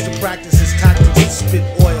way he used to practice his tactics and spit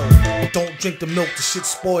oil. Don't drink the milk, the shit's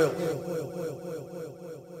spoiled.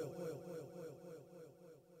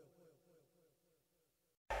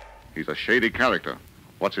 He's a shady character.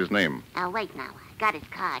 What's his name? Wait now. I got his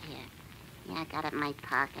card here. Yeah, I got it in my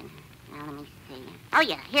pocket. Now, let me see. Oh,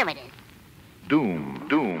 yeah, here it is. Doom.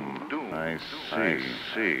 I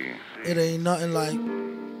see. It ain't nothing like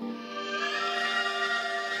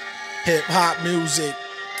hip-hop music.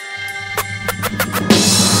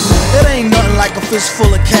 It ain't nothing like a fist full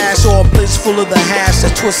of cash or a blitz full of the hash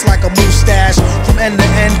that twists like a mustache. From end to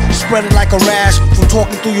end, spread it like a rash. From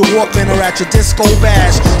talking through your Walkman or at your disco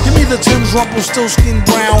bash. Give me the Tim's Rumpelstiltskin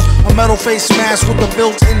brown, a metal face mask with a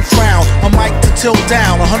built-in frown, a mic to tilt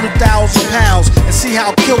down 100,000 pounds, and see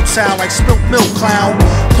how kilt sound like spilt milk, clown.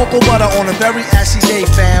 Cocoa butter on a very ashy day,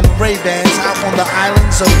 fam. Ray-Bans out on the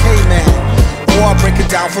islands of Cayman. Or I break it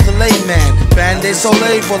down for the layman. Band-Aid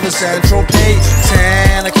Soleil for the Saint-Tropez.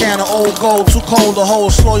 Tan, a can of old gold, too cold to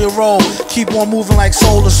hold. Slow your roll, keep on moving like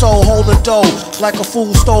soul to soul. Hold the dough, like a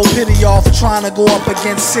fool stole pity y'all for trying to go up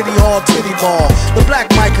against City Hall titty ball. The black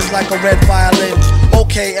mic is like a red violin.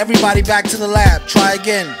 Okay, everybody back to the lab, try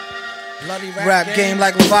again. Rap game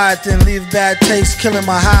like Leviathan, leave bad taste, killing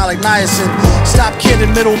my high like niacin. Stop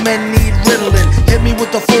kidding, middlemen need riddling. Hit me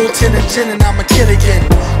with the full tin and tin and I'm a kid again.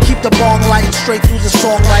 Keep the bong lighting straight through the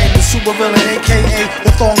songwriting. The super villain, aka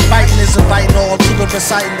the thong biting, is inviting all to the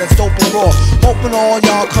reciting that's dope and raw. Hoping all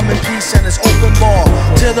y'all come in peace and it's open bar.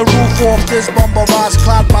 Tear the roof off this bumper rise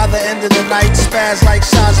clock by the end of the night. Spaz like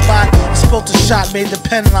shot spot. Spilt a shot, made the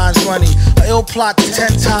pen lines runny. A ill plot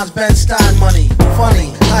 10 times Ben Stein money.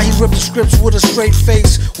 Funny how he ripped the scripts with a straight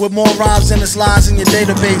face, with more rhymes than his lines in your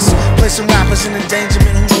database. Placing rappers in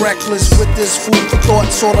endangerment who's reckless with this food for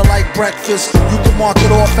thought, sorta like breakfast. You can mark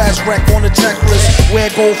it off as wreck on the checklist. Wear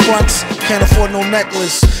gold fronts, can't afford no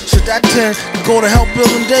necklace. Should that 10 go to help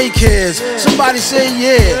building daycares? Somebody say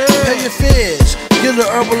yeah, pay your fears. Give the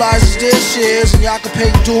herbalizers their shares, and y'all can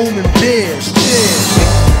pay Doom and beers.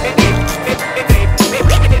 Cheers.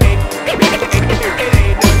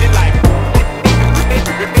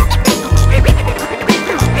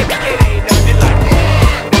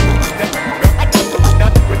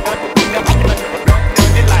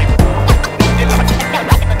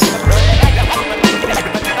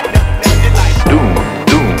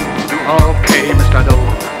 Okay, Mr. Doe.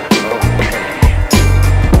 Okay.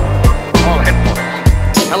 All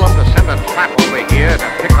headquarters. Tell them to send a trap over here to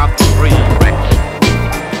pick up 3 wrecks.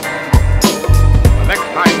 The next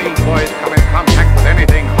time these boys come in contact with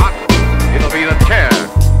anything hot, it'll be the chair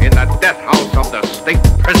in the death house of the state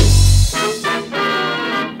prison.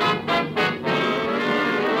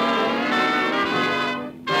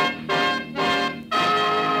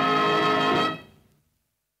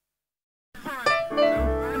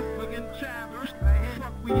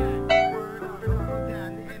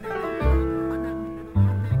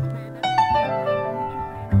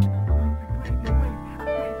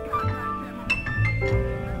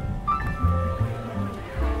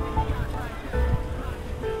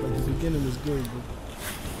 The beginning was good,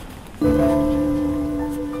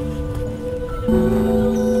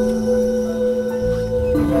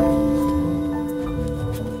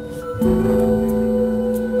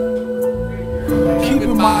 Keep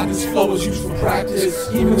in mind this flow is used for practice.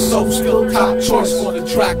 Even so, still top choice on the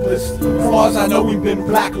track list. As far as I know, we've been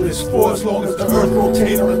blacklisted for as long as the earth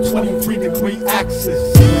rotates on a 23-degree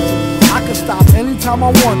axis. I can stop anytime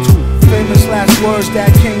I want to. Famous last words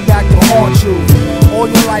that came back to haunt you. All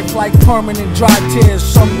your life like permanent dry tears.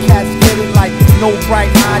 Some cats get it like no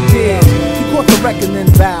bright ideas. He caught the record and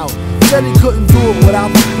vowed. Said he couldn't do it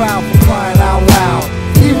without the crowd for crying out loud.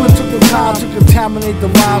 Even took the time to contaminate the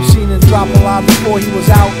rhyme scene and drop a line before he was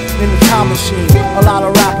out in the time machine. A lot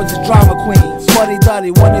of rappers are drama queens. Buddy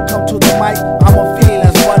duddy, when it come to the mic, I'm a fiend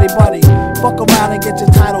as buddy buddy. Fuck around and get your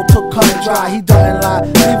title took cut and dry. He doesn't lie,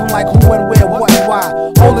 leave him like who and where, what and why.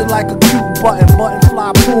 Hold it like a cute button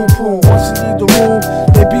fly, boom boom. Once you leave the room,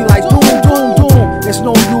 they be like doom doom doom. It's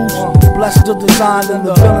no use. Bless the design, and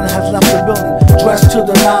the villain has left the building. Dressed to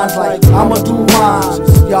the nines like I'ma do mines,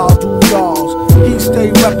 y'all do y'alls. He stay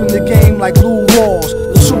reppin' the game like Lou Rawls.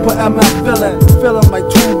 The super MF villain, feelin' like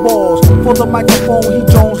 2 balls. For the microphone, he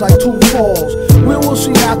jones like 2 falls. We will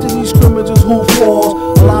see after these scrimmages who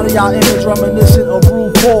falls. A lot of y'all image reminiscent of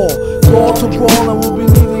RuPaul. Brawl to brawl, and we'll be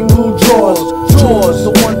needing new drawers. Jaws,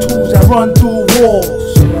 the 1-2s that run through walls.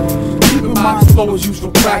 My flow is used for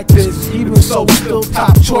practice. Even so, still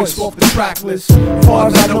top choice off the track list. As far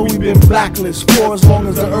as I know, we've been blacklisted for as long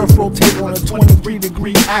as the earth rotates on a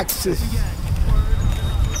 23-degree axis.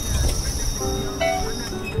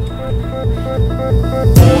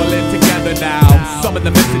 All in together now. Some of the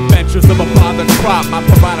misadventures of a father's crop. My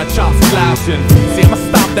piranha chops slouching. See, I'ma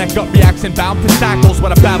stop that gut reaction bound to shackles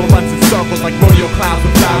when a battle runs in circles like rodeo clowns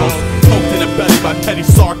with battles. Poked in the belly by petty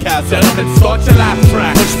sarcasm. Gentlemen, start your laugh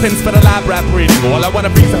track. Push pins for the lab rap reading. All I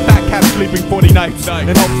wanna be is a fat cat sleeping 40 nights.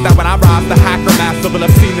 In hopes that when I rise, the hacker master will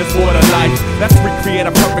have seen this water life. Let's recreate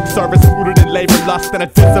a perfect service rooted in labor, lust, and a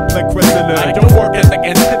disciplined Christian. Like your work ethic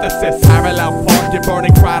antithesis. Parallel park, your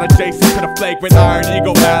burning crowd adjacent to the flagrant iron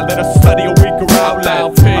ego man. Let us study a weaker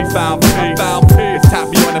outlet. I found peace. It's tap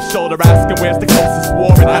me on the shoulder, asking where's the closest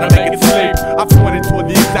war and how to make it sleep. I pointed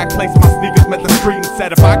toward the exact place my sneakers met the street and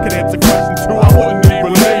said if I could answer question 2, I wouldn't need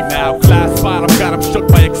relief. Now glass bottom got him shook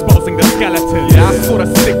by exposing the skeleton. Yeah, I sorta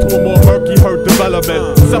stick to a more murky herd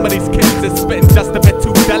development. Some of these kids is spitting just a bit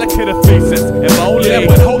too delicate a thesis. If only, yeah,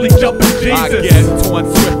 but holy jumping Jesus. I get torn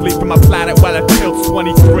swiftly from my planet while it tilts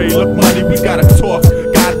 23. Look money, we gotta talk.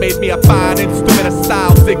 God made me a fine instrument of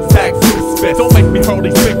style, zigzag, zoo spit. Don't make me hurl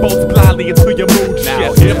these big bolts blindly into your mood.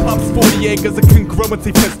 Now, here pumps 48 acres of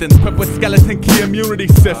congruency pistons, equipped with skeleton key immunity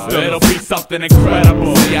systems. It'll be something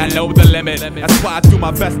incredible. See, I know the limit. That's why I do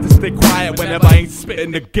my best to stay quiet whenever I ain't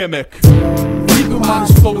spitting the gimmick. Keep in mind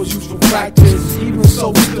this flow is used for practice. Even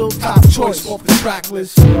so, still top choice off the track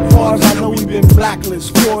list. As far as I know, we've been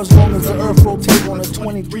blacklisted for as long as the earth rotates on a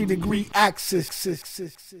 23-degree axis.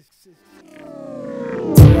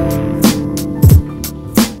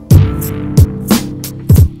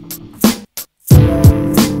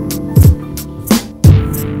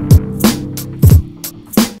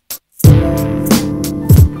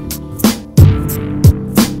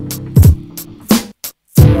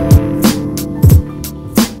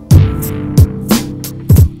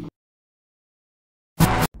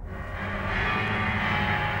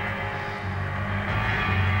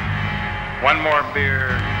 One more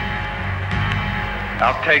beer.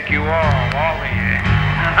 I'll take you all of you.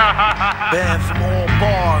 Banned from all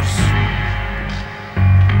bars.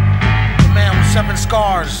 The man with 7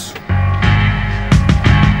 scars.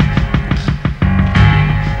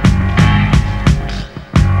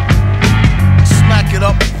 Smack it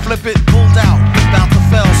up, flip it, pulled out. About to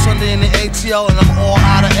fail, Sunday in the ATL and I'm all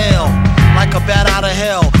out of L. Like a bat out of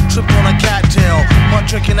hell, trip on a cattail. Mud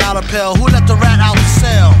drinking out a pail, who let the rat out the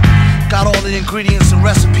cell? Got all the ingredients and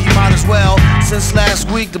recipe, might as well. Since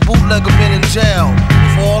last week, the bootlegger been in jail.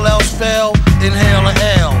 If all else fail, inhale an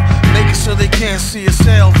L. Making sure they can't see a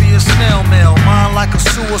sale via snail mail. Mine like a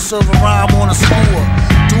sewer, serve a rhyme on a skewer.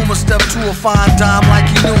 Doom a step to a fine dime like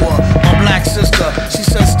he knew her. My black sister, she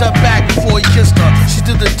said step back before he kissed her. She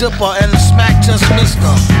did the dipper and the smack just missed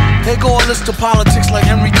her. Here go a list of politics like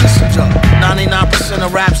Henry Kissinger. 99%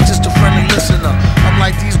 of rap's just a friendly listener. I'm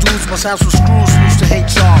like these dudes must have some screws loose to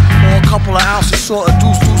HR. Or a couple of ounces short of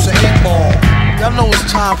deuce and 8 ball. Y'all know it's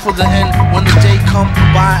time for the end when the day come.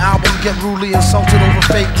 Buy an album, get rudely insulted over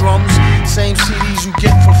fake drums. Same CDs you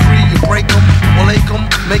get for free, you break them, or lake them,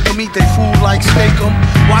 make them eat they food like steak them.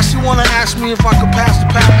 Why she wanna ask me if I could pass the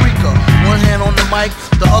paprika? One hand on the mic,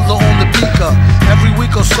 the other on the beaker. Every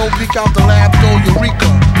week or so, peek out the lab door, Eureka.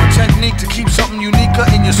 A technique to keep something unique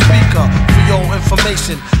in your speaker. For your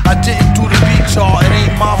information, I didn't do the beat, y'all, it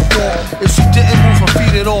ain't my fault. If she didn't move her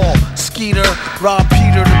feet at all, Skeeter robbed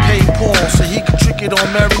Peter to pay Paul, so he could trick it on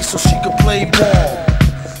Mary so she could play ball.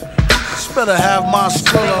 Just better have my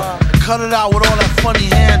skrilla. Cut it out with all that funny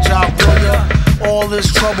hand job, will ya? All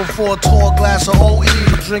this trouble for a tall glass of OE.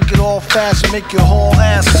 Drink it all fast and make your whole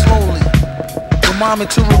ass slowly. Remind me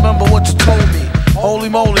to remember what you told me. Holy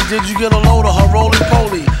moly, did you get a load of her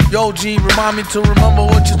roly-poly? Yo, G, remind me to remember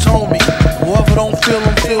what you told me. Whoever don't feel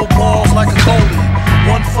them, feel balls like a goalie.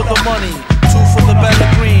 1 for the money, 2 for the better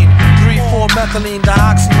green, 3, 4 methylene,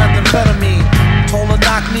 dioxymethamphetamine. Told her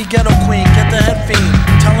knock me, ghetto queen, get the head fiend.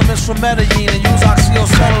 Tell him it's from Medellin and use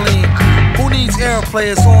oxyacetylene. Who needs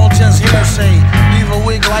airplay? It's all just hearsay. Leave a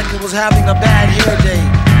wig like it was having a bad hair day.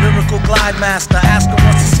 Lyrical glide master, ask him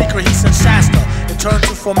what's the secret, he said Shasta. It turned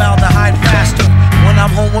to formaldehyde faster. When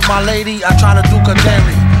I'm home with my lady, I try to duke her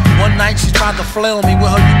daily. One night she tried to flail me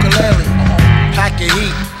with her ukulele. Pack your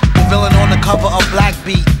heat, the villain on the cover of Black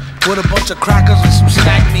Beat, with a bunch of crackers and some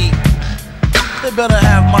snack meat. They better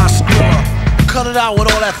have my skrilla. Cut it out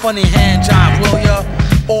with all that funny hand jive, will ya?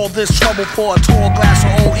 All this trouble for a tall glass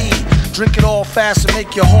of OE. Drink it all fast and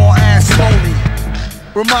make your whole ass slowly.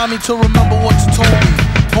 Remind me to remember what you told me.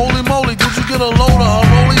 Holy moly, did you get a load of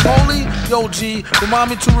her roly-poly? Yo, G,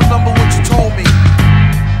 remind me to remember what you told me.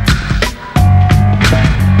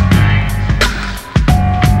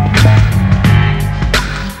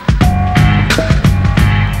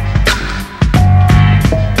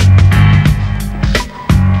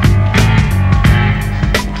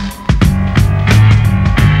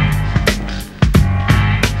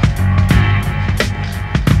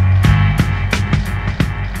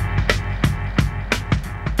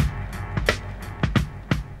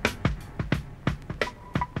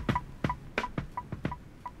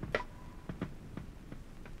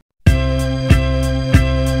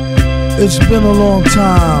 It's been a long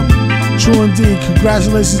time. True indeed.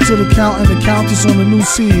 Congratulations to the count and the countess on the new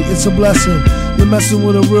seed. It's a blessing. You're messing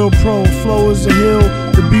with a real pro. Flow is the hill,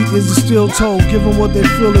 the beat is the steel toe. Give them what they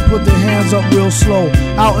feel, they put their hands up real slow.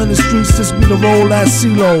 Out in the streets, this be the roll at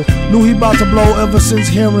CeeLo. Knew he about to blow ever since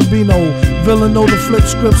hearing Bino. Villain know the flip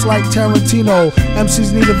scripts like Tarantino.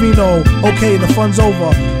 MCs need a vino. Okay, the fun's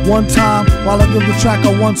over. One time while I give the track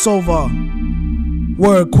a once over.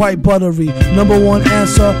 Word quite buttery. Number one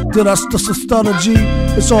answer, did I stutter G?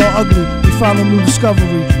 It's all ugly, we found a new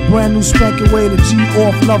discovery. Brand new spanking way to G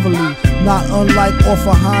off lovely. Not unlike off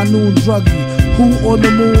a high noon druggie. Who on the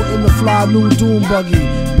moon in the fly new doom buggy?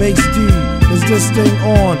 Bass D, is this thing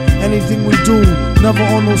on? Anything we do, never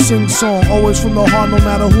on no sing song. Always from the heart, no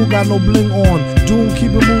matter who got no bling on. Doom, keep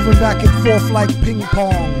it moving back and forth like ping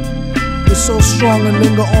pong. It's so strong and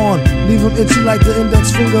linger on. Leave him itchy like the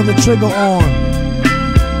index finger, the trigger on.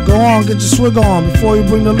 Go on, get your swig on. Before you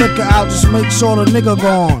bring the liquor out, just make sure the nigga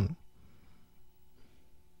gone.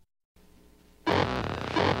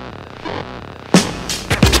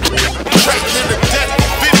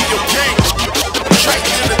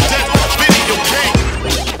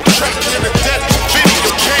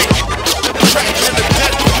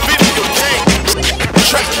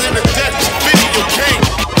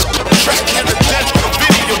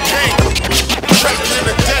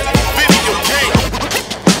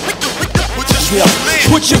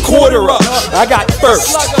 Put your quarter up, I got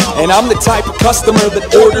first. And I'm the type of customer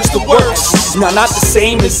that orders the worst. Now not the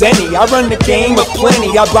same as any, I run the game of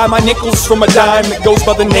plenty. I buy my nickels from a dime that goes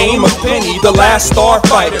by the name of Penny. The last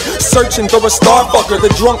starfighter, searching for a starfucker.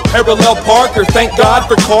 The drunk parallel parker, thank God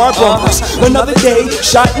for car bumpers. Another day,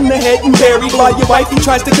 shot in the head and buried by your wife who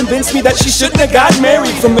tries to convince me that she shouldn't have got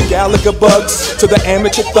married. From the Gallagher bugs, to the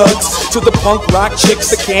amateur thugs, to the punk rock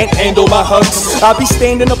chicks that can't handle my hugs. I'll be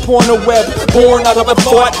standing upon a web, born out of a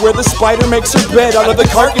thought, where the spider makes her bed out of the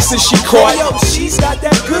carcasses she caught. Hey, yo, she's got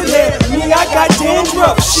that good hair, me I got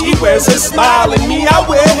dandruff. She wears a smile and me I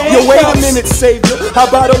wear handcuffs. Yo, wait a minute, savior, how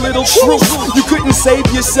about a little truth? You couldn't save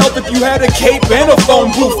yourself if you had a cape and a phone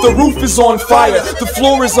booth. The roof is on fire, the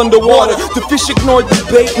floor is underwater. The fish ignored the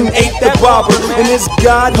bait and ate that bobber. And as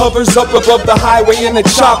God hovers up above the highway in a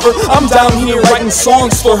chopper, I'm down here writing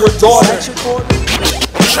songs for her daughter.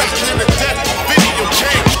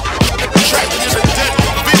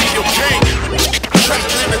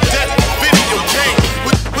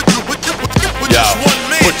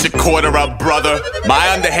 Put your quarter up, brother. My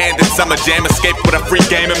underhanded summer jam escaped with a free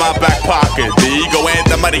game in my back pocket. The ego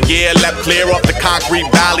anthem of the year left clear off the concrete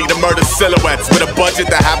valley to murder silhouettes with a budget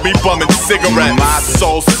to have me bumming cigarettes. My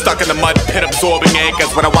soul stuck in the mud pit absorbing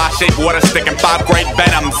acres with a wash-shaped water stick and 5 great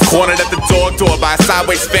venoms. Cornered at the door by a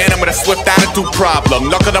sideways phantom with a swift attitude problem.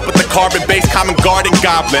 Knuckled up with the carbon-based common garden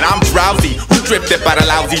goblin. I'm drowsy, who drifted by the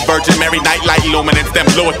lousy Virgin Mary nightlight luminance, then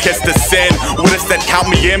blew a kiss to sin. Would've said count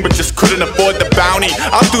me in, but just couldn't afford the bounty.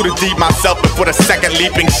 I'm through the deep myself before the second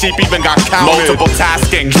leaping sheep even got counted. Multiple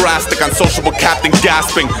tasking, drastic, unsociable captain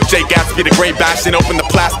gasping. Jay Gatsby the great bashing, open the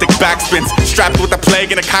plastic backspins. Strapped with a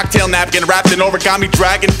plague and a cocktail napkin, wrapped in origami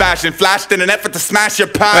dragon fashion. Flashed in an effort to smash your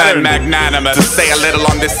pattern. Magnanimous to say a little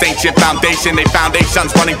on this ancient foundation. They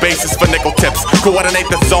foundations running bases for nickel tips. Coordinate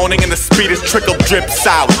the zoning and the speed is trickle drips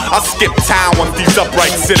out. I'll skip town once these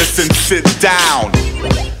upright citizens sit down.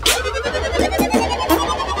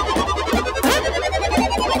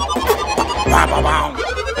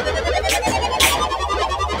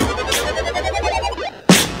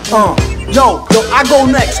 Yo, I go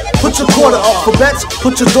next. Put your quarter up for bets,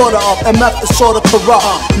 put your daughter up. MF is sorta corrupt,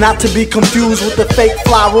 not to be confused with the fake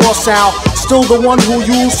fly raw sound. Still the one who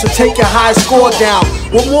used to take your high score down.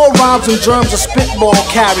 With more rhymes and germs a spitball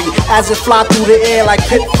carry, as it fly through the air like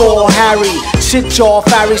Pitfall Harry. Shit y'all,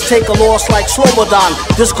 fairies take a loss like Slobodan.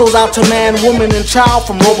 This goes out to man, woman, and child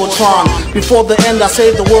from Robotron. Before the end I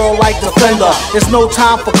save the world like Defender. There's no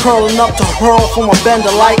time for curling up to hurl from a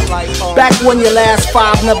bender like back when your last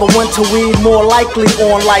 5 never went to weed. More likely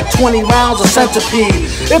on like 20 rounds of centipede.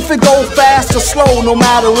 If it go fast or slow, no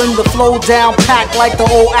matter in the flow, down packed like the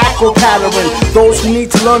old acro pattern. Those who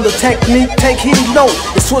need to learn the technique, take heed, note.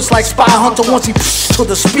 It switch like Spy Hunter once he to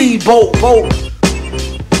the speedboat.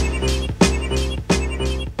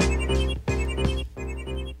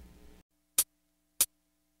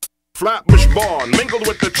 Flatbush Barn, mingled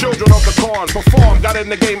with the children of the corn. Performed, got in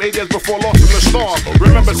the game 8 years before lost in the storm.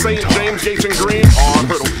 Remember St. James, Gates and Green? On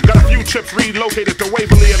Hurdle. Got a few chips relocated to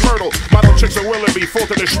Waverly and Myrtle. Model chicks in Willoughby,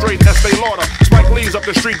 Fulton and Straight, Estee Lauder. Spike Lee's up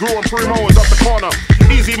the street, grew and Primo is up the corner.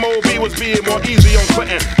 Easy Mo B was being more easy on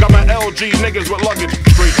Clinton. Got my LG niggas with luggage,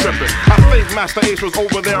 straight tripping. I think Master Ace was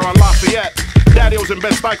over there on Lafayette. Daddy was in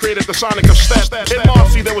Best Buy, created the Sonic of Step. In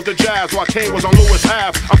Marcy there was the Jazz, while Kane was on Lewis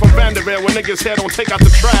Ave. I'm from Vanderbilt, where niggas here don't take out the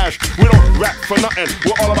trash. We don't rap for nothing,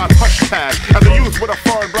 we're all about hush cash. As a youth with a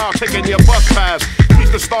foreign brow, taking your bus pass.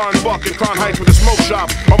 Beats the Star and Buck in Crown Heights with a smoke shop.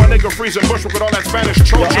 All my nigga freezing Bushwick with all that Spanish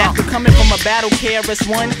choke drop. After coming from a battle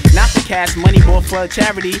KRS-One, not the cash money bought for a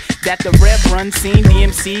charity that the Rev run, seen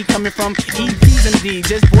DMC coming from EPs and D.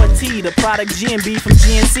 Just bought T, the product G&B from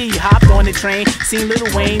GNC. Hopped on the train, seen Lil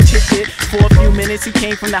Wayne, chipped it for a few minutes. He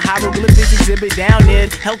came from the hieroglyphics exhibit down there.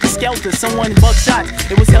 Helter Skelter, someone buck shots.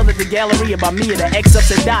 It was held at the gallery about me at the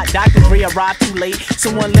X-Ups at Dot. Dr. Dre arrived too late.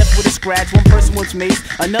 Someone left with a scratch. One person was maced,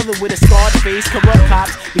 another with a scarred face. Corrupt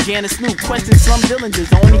cops began Montana Snoop, questioned Slum Dillingers.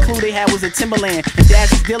 The only clue they had was a Timberland and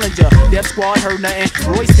Daz's Dillinger. Death Squad heard nothing.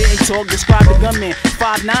 Royce didn't talk, described the gunman.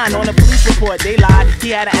 5'9" on a police report, they lied. He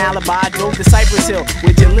had an alibi, drove to Cypress Hill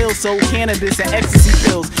with Jalil sold cannabis and ecstasy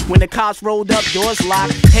pills. When the cops rolled up, doors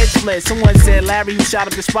locked, heads fled. Someone said Larry, who shot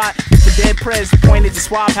up the spot, the dead prez pointed to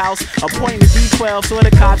Swap House. Appointed D12, saw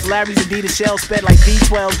the cops. Larry's Adidas shell sped like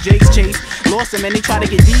D12. Jake's chase, lost him and they tried to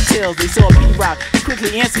get details. They saw a P-Rock, he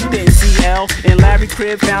quickly answered, he didn't see L. In Larry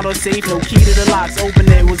crib, found her safe, no key to the locks. Opened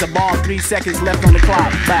it, was a bomb, 3 seconds left on the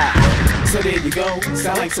clock. Bye. So there you go,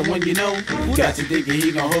 sound like someone you know. Got you thinking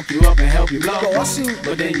he gon' hook you up and help you blow.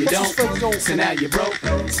 But then you don't, so now you broke.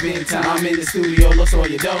 Spend time in the studio, lost all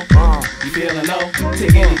your dough. You feeling low,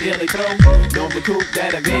 take any deal they throw. Don't recoup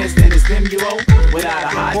that advance, then it's them you owe. Without a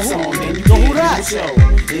hot song, then you can't do the show.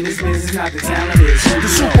 In this business, not the talent is. The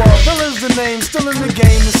super villain's the name, still in the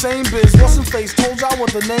game, the same biz. What's in face, told y'all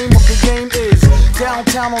what the name of the game is.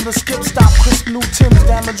 Downtown on the skip stop, crisp new Timbs.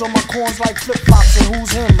 Damage on my corns like flip-flops, and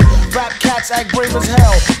who's him? Rap cats act brave as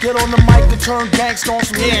hell. Get on the mic and turn gangsta on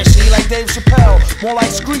some shit like Dave Chappelle. More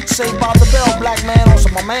like Screech, Saved by the Bell. Black man on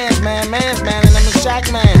some my man's man, and them is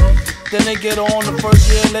Shaq man. Then they get on the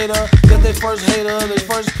first year later, get their first hater, their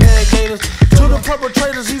first pair of gators. To the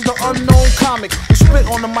perpetrators, he's the unknown comic who spit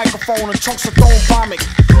on the microphone and chunks of thrown vomit.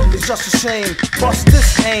 It's just a shame, bust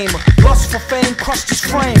this aim. Lust for fame, crushed his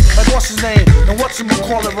frame. Like what's his name? And what's him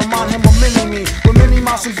call it? Remind him of Mini-Me. With Minnie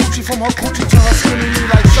Mouse and Gucci from her coochie to her skinny knee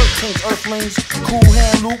like shirt kings, earthlings. Cool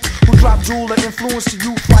hand Luke, who dropped jewel that influenced the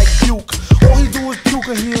youth like Duke. All he do is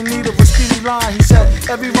puke and he in need of a speedy line. He said,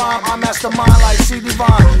 every rhyme I mastermind like C.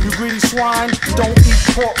 Divine. You greedy swine, don't eat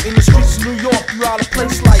pork. In the streets of New York, you out of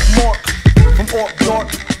place like Mork. From Ork, York,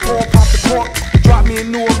 Paul pop the cork. Drop me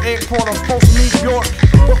in Newark Airport, I'm supposed to meet York.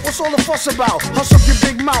 But what's all the fuss about? Hush up your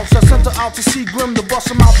big mouth. I sent her out to see Grim to bust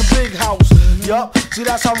him out the big house. Yup, see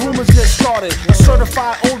that's how rumors get started. A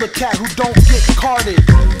certified older cat who don't get carded.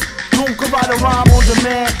 Doom could write a rhyme on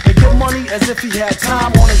demand and get money as if he had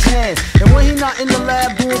time on his hands. And when he not in the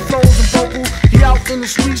lab doing flows and vocals, he out in the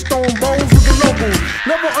streets throwing bones with the locals.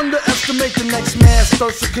 Never underestimate the next man's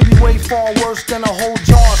thirst. It could be way far worse than a whole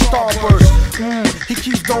jar of Starburst. He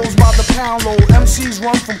keeps those by the pound load. MCs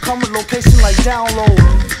run from current location like download.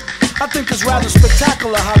 I think it's rather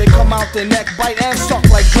spectacular how they come out their neck, bite and suck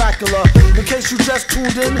like Dracula. In case you just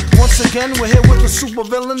tuned in, once again we're here with the super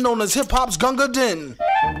villain known as hip hop's Gunga Din.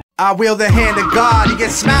 I wield the hand of God. You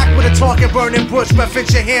get smacked with a talking burning bush.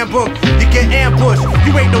 Reference your handbook, you get ambushed.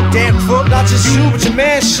 You ain't no damn crook. Not just you, but your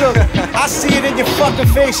man shook. I see it in your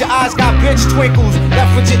fucking face. Your eyes got bitch twinkles.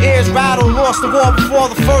 Left with your ears rattle. Lost the war before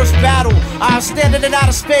the first battle. I'm standing in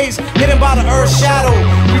outer space, hidden by the earth's shadow.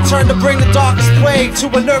 Return to bring the darkest plague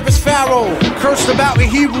to a nervous pharaoh. Cursed about the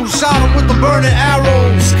Hebrews, shot him with the burning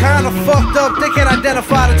arrows. Kinda fucked up, they can't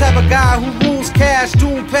identify the type of guy who rules cash.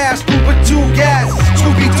 Doom pass, stupid two gas.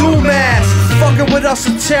 Scooby-Doo mask. Fucking with us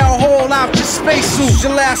and tear a hole out your spacesuit.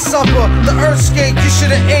 Your last supper, the earthscape, you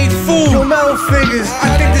should've ate food. Your metal fingers,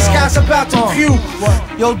 I think this guy's about to puke.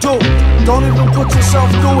 Yo, Duke, don't even put yourself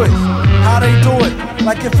through it. How they do it,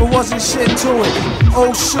 like if it wasn't shit to it.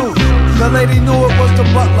 Oh shoot, the lady knew it was the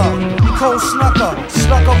butler. Cole snuck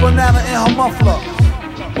a banana in her muffler.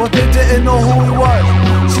 But they didn't know who he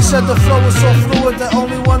was. She said the flow was so fluid that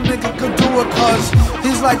only one nigga could do it, cause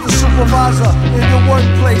he's like the supervisor in your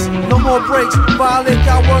workplace. No more breaks, violate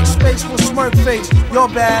our workspace with smirk face. You're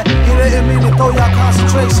bad, he didn't mean to throw y'all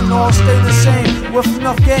concentration. All stay the same, with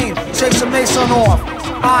enough game, chase a mason off.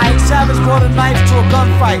 Alright, Savage brought a knife to a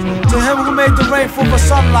gunfight. To him who made the rain for the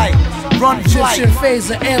sunlight. Run Egyptian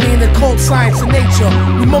phaser, alien occult science of nature.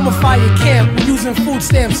 We mummify your camp, we using food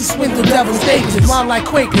stamps to swindle devil's dages. Rhyme like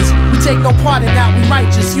Quakers, we take no part in that, we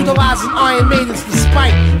righteous. Utilizing Iron Maidens for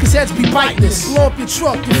spite, cause heads be bitiness. Blow up your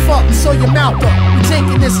truck, you fuck, and sew your mouth up. We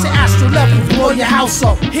taking this to astral levels, blow your house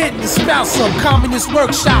up. Hitting the spouse up, communist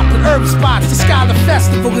workshop with herb spots. The Scholar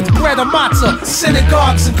Festival with Greta Matzah.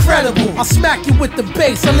 Synagogue's incredible, I'll smack you with the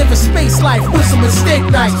bass. I live a space life, wisdom and steak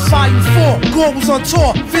knives. Volume 4, Gore was on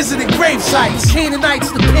tour, visiting grave sites.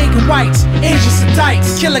 Canaanites, the pagan whites, Asian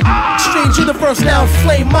Sedites. Killer strange universe now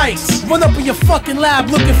flame mics. Run up in your fucking lab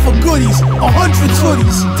looking for goodies. 100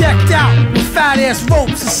 hoodies decked out with fat ass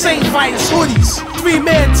ropes and Saint Vitus hoodies.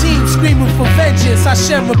 3-man team screaming for vengeance. I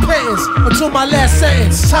shed repentance until my last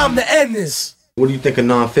sentence. Time to end this. What do you think of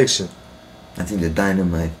non-fiction? I think the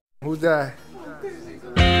dynamite. Who's that?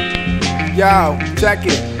 Yo, check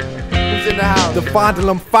it. Who's in the house? The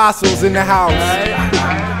Fondulum fossils in the house.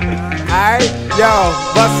 Alright, yo,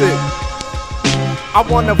 bust it. I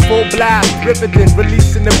want a full blast, riveting,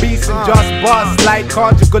 releasing the beats and just bust like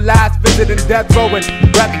conjugal last. visiting death rowing.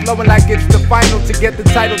 Breath flowing like it's the final to get the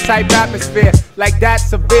title type atmosphere. Like that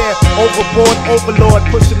severe, overboard overlord,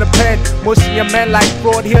 pushing the pen, mushing your men like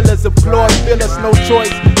fraud healers of claws. Feel us no choice.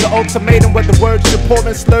 The ultimatum with the words you're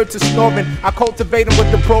pouring, slurred to snoring. I cultivate them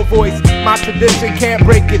with the pro voice. My tradition can't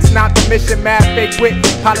break it. It's not the mission, mad fake wit,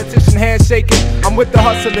 politician handshaking. I'm with the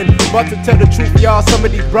hustling, but to tell the truth, y'all, some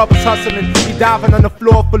of these brothers hustling. Be diving on the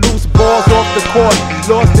floor for loose balls off the court.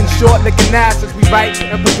 Lost in short licking ass as we write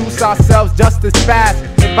and produce ourselves just as fast.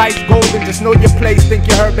 Advice golden, just know your place, think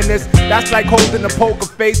you're herbing this. That's like holding a poker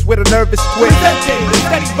face with a nervous twist. Presenting the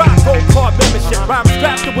steady rock gold card membership. Rhymes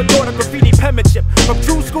drafted with order graffiti penmanship. From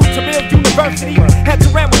true school to real university. Heads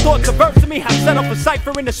around with thoughts averse to me. Have set up a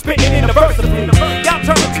cipher in the spitting university. Y'all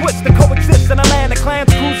turn and twist to coexist in a land of clans,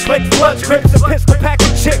 crews, clicks, bloods, crips, and pistol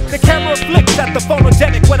packing chicks. The camera flicks at the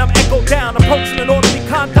phonogenic when I'm echoed down. Approaching an orderly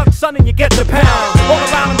conduct, son, and you get the pound. All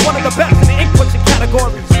around, I'm one of the best in the ink pushing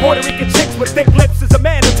categories. Puerto Rican chicks with thick lips is a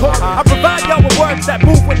mandatory. I provide y'all with words that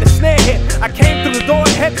move when the snare hit. I came through the door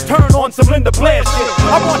and heads turn on some Linda Blair shit.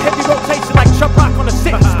 I want heavy rotation like Chuck Rock on a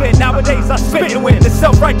sitting spin. Nowadays I spit and win the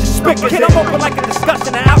self-righteous spigot. Kid, I'm open like a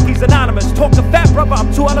discussion of Alkies Anonymous. Talk to fat brother, I'm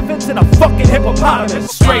two elephants and a fucking hippopotamus.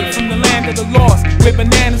 Straight from the land of the lost, with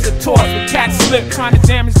bananas are tossed, with cats slip trying to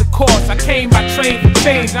damage the course. I came by train for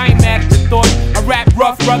change, I ain't mad at your thoughts. I rap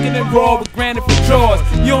rough, rugged and raw with granite for jaws.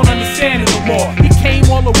 You don't understand it no more. He came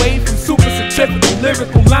all the way from super centrifugal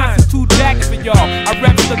lyrical lines and 2 jackets for y'all. I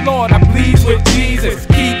rep the Lord, I bleed with Jesus.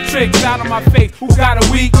 Keep tricks out of my face, who got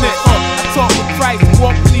a weakness? I talk with Christ and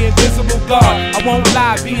walk with the invisible God. I won't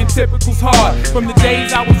lie, being typical's hard. From the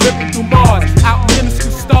days I was ripping through Mars, out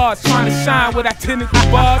minuscule stars, trying to shine with identical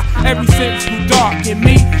bars. Every sentence grew dark in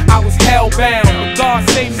me, I was hellbound. But God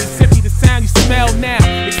saved me, sent me the sound you smell now.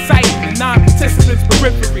 Exciting the non-participants'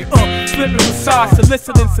 periphery. Flipping facades,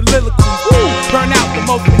 soliciting soliloquies. Burn out the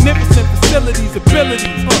most magnificent facilities,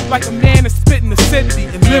 abilities. Like a man is spitting acidity.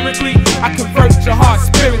 And lyrically, I convert your heart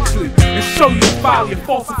spiritually and show you the folly of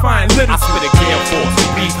falsifying literature. I spit a gale force,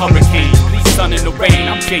 breathe hurricanes, bleed sun in the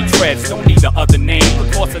rain. I'm J Treads, don't need the other name.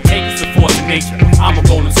 The course I take is the force of nature. I'm a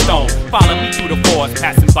rolling stone, follow me through the forest,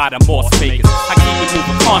 passing by the Morse fakers. I keep it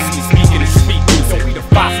moving, constantly speaking in street music. We the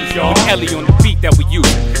fossils, y'all. With Ellie on the beat that we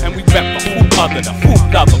use, and we rep the hoop other, the hoop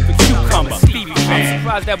lover, the cucumber, Stevie fan. I'm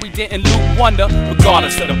surprised that we didn't lose wonder,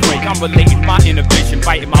 regardless of the break. I'm relating my innovation,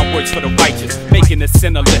 writing my words for the righteous, making the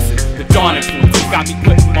sinner listen. The dawn influence got me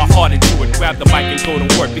putting my heart into it. Grab the mic and go to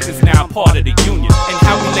work because now I'm part of the union. And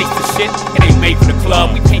how we lace the shit, it ain't made for the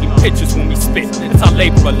club. We painting pictures when we spit. It's our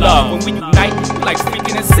labor of love. When we unite, we like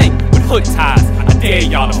freaking and sing with hood ties. I dare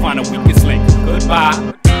y'all to find a weakest link. Goodbye.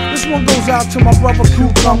 This one goes out to my brother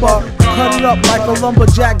Cucumber. Cut it up like a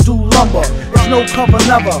lumberjack do lumber. It's no cover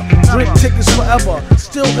never. Drink tickets forever.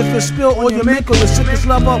 Still, if it spill on your mink or the sickest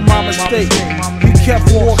lever, my mistake. Be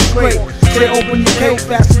careful, walk straight. Stay open your cake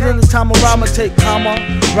faster than the time a rhymer take, comma.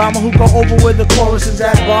 Rhymer who go over where the chorus is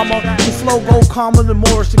at, bomber. Who flow go calmer than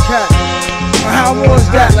Morris the Cat. Now how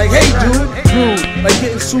was that? Like, hey dude, rude. Like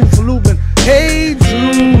getting sued for looping. Hey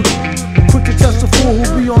dude. Quick to test a fool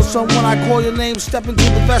who be on someone. I call your name, step into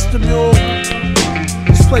the vestibule.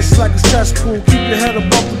 This place is like a cesspool. Keep your head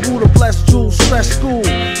above the Buddha, bless jewels, stress school.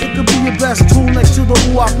 It could be your best tool next to the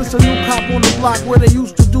woo-wop. It's a new cop on the block where they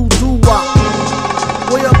used to do doo-wop.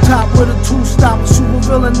 Way up top where the two stop. Super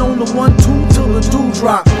villain on the 1-2 till the do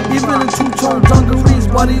drop. Even in two-tone dungarees,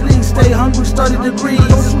 Buddy Lee. Stay hungry, study degrees.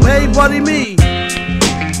 Hey, buddy me.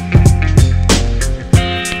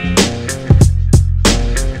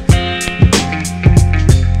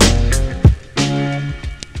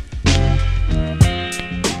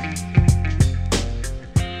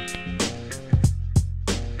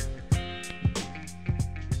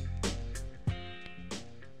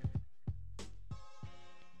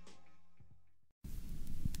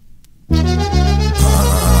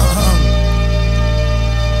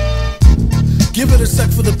 Give it a sec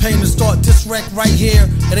for the pain to start. This wreck right here,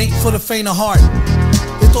 it ain't for the faint of heart.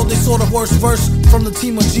 They thought they saw the worst verse from the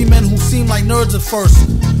team of G-men who seem like nerds at first.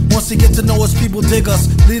 Once they get to know us, people dig us.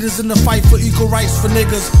 Leaders in the fight for equal rights for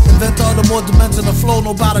niggas. Inventor of the more dimension of flow,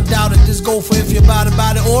 nobody doubt it. This go for if you're about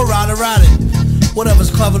it or ride it. Whatever's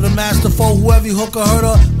clever, the masterful, whoever you hook or hurt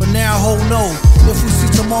her, but now hold no. If we see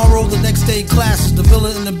tomorrow, the next day classes. The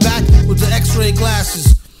villain in the back with the x-ray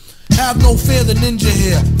glasses. Have no fear, the ninja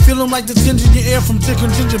here. Feeling like the tinge in your ear from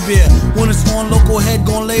drinking ginger beer. When it's on, local head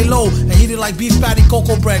gon' lay low and heat it like beef patty,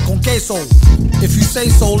 cocoa bread, con queso. If you say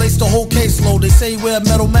so, lace the whole case low. They say wear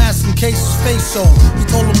metal masks in case his face so. He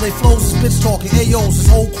told them they flows his bitch talking AOs. His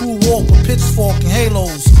whole crew walk with pitchfork and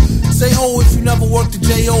halos. Say ho if you never worked the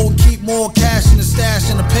J.O. and keep more cash in the stash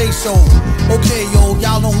than a peso. Okay, yo,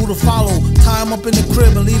 y'all know who to follow. Tie him up in the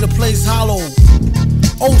crib and leave the place hollow.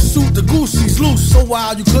 Oh shoot, the goosey's loose, so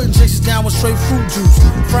wild you couldn't chase it down with straight fruit juice.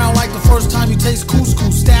 Frown like the first time you taste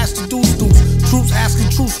couscous. Stash the deuce. Troops asking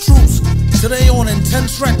truce. Today on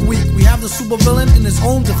Intense Rec Week, we have the supervillain in his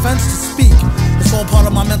own defense to speak. It's all part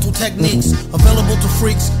of my mental techniques, available to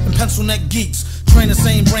freaks and pencil neck geeks. Train the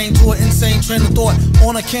same brain to an insane train of thought.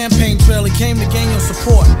 On a campaign trail, he came to gain your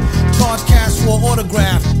support. Charge cash for an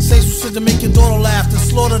autograph. Say some shit to make your daughter laugh, then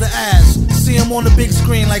slaughter the ass. See him on the big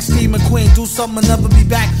screen like Steve McQueen. Do something and never be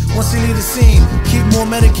back once he leave the scene. Keep more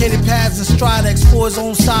medicated pads and Stridex for his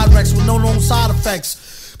own side wrecks with no known side effects.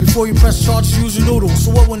 Before you press charge, use your noodle. So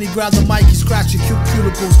what when he grab the mic, he scratch your cute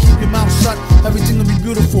cuticles. Keep your mouth shut, everything will be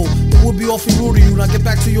beautiful. It will be awfully rude to you. Now get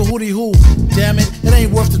back to your hootie hoo. Damn it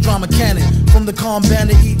ain't worth the drama cannon. From the calm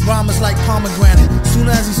bandit, eat rhymes like pomegranate. Soon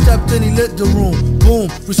as he stepped in, he lit the room. Boom,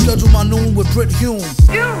 reschedule my noon with Brit Hume.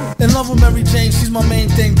 In love with Mary Jane, she's my main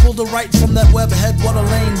thing. Pull the right from that web head, what a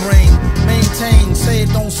lame brain. Maintain, say it,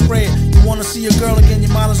 don't spray it. You wanna see your girl again, you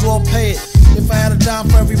might as well pay it. If I had a dime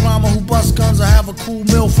for every rhymer who bust guns, I have a cool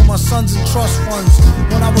meal for my sons in trust funds.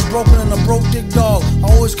 When I was broken and a broke dick dog,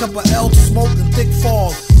 I always kept an L to smoke and thick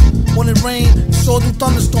fog. When it rained, saw through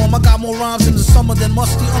thunderstorm. I got more rhymes in the summer than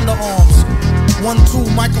musty underarms.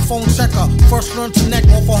 1-2 microphone checker, first learned to neck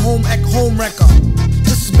off a home wrecker.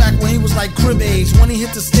 This is back when he was like crib age. When he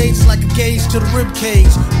hit the stage it's like a gauge to the rib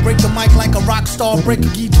cage. Break the mic like a rock star, break a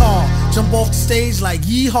guitar. Jump off the stage like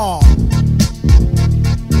yeehaw.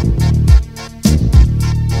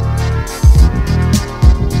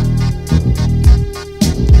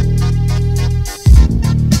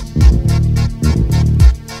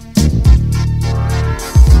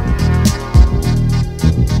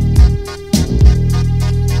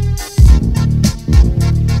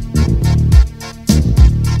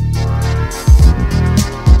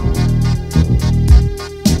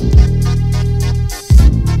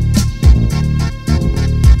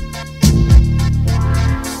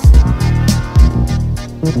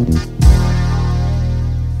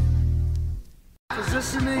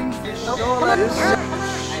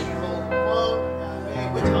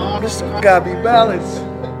 This gotta be balanced.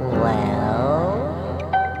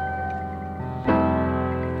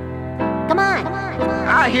 Come on.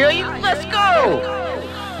 I hear you. Let's go.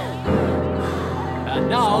 And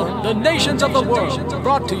now, the nations of the world,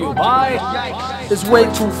 brought to you by... It's way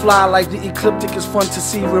too fly, like the ecliptic is fun to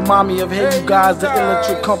see. Remind me of Hey You Guys, the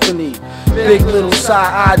Electric Company. Big Little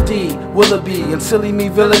Side ID, Willoughby, and silly me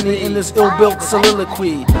villainy in this ill-built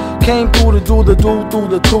soliloquy. Came through to do the through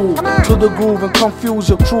the tool, to the groove and confuse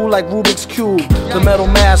your crew like Rubik's Cube. The metal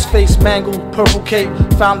mask, face mangled, purple cape,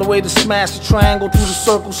 found a way to smash the triangle through the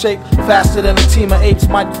circle shape. Faster than a team of apes,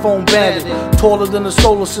 microphone bandit. Taller than the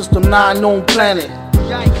solar system, 9 known planet.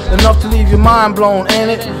 Enough to leave your mind blown,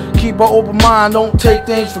 ain't it? Keep an open mind, don't take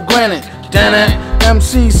things for granted. Damn it.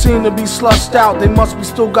 MCs seem to be slushed out. They must be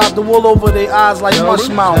still got the wool over their eyes like mush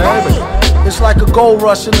mouth. It's like a gold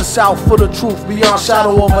rush in the south for the truth, beyond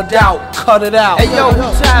shadow of a doubt. Cut it out. Hey yo,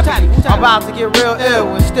 who's happy? I'm about to get real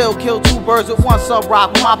ill and still kill 2 birds with 1 sub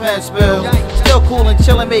rock with my pen spill. Still cool and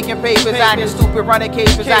chillin', making papers, acting stupid, running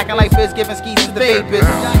capers, acting like Biz, giving skis to the babies.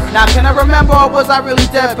 Now can I remember, or was I really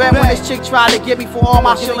dead bent when this chick tried to get me for all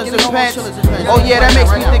my shillings and pence? Oh yeah, that makes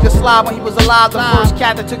me think of Sly when he was alive, the first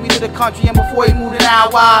cat that took me to the country and before he moved to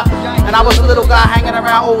NY. And I was a little guy hanging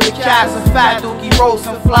around older cats and fat dookie rolls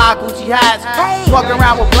and fly Gucci hats. Walking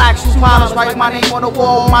around with black shoes, models, write my name on the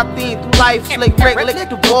wall. My theme through life, slick Rick, lick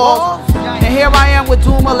the balls. And here I am with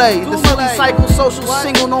Doomilation, the silly cycle, social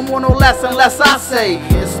single, no more, no less, unless I say.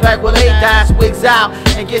 Inspect with 8 dash, wigs out,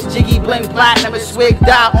 and gets jiggy, bling, platinum, and swigged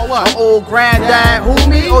out. My old granddad, who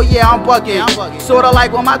me? Oh yeah, I'm bugging. Sorta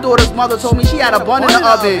like when my daughter's mother told me she had a bun in the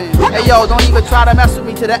oven. Hey yo, don't even try to mess with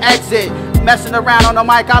me to the exit. Messing around on the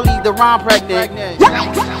mic, I leave the rhyme pregnant.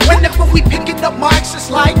 Whenever we picking up mics, it's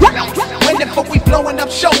like. Whenever we blowing up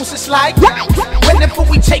shows, it's like. Whenever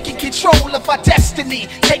we taking control of our destiny,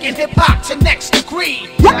 taking hip hop to next degree.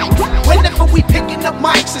 Whenever we picking up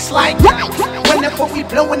mics, it's like. Whenever we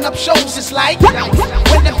blowing up shows, it's like.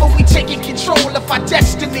 Whenever we taking control of our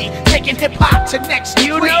destiny, taking taking hip hop to next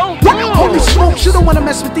degree. Holy smokes, you don't wanna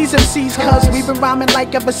mess with these MCs, cause we've been rhyming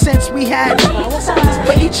like ever since we had.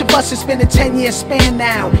 For each of us, it's been a 10-year span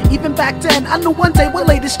now. Even back then, I knew one day we'll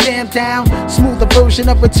lay this jam down. Smoother version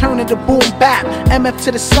of returning to boom bap. MF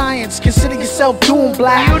to the science, consider yourself doom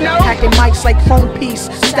black. Hacking mics like phone piece,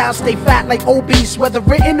 styles stay fat like obese, whether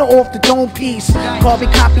written or off the dome piece.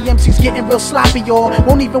 Carbon copy MCs getting real sloppy, y'all.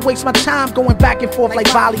 Won't even waste my time going back and forth like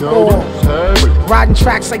volleyball. Riding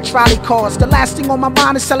tracks like trolley cars. The last thing on my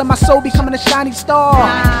mind is selling my soul, becoming a shiny star.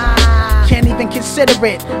 Can't even consider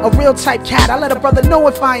it a real type cat. I let a brother know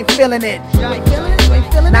if I ain't feeling it.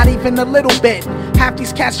 Not even a little bit. Half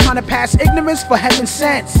these cats trying to pass ignorance for heaven's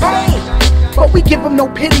sakes. But we give them no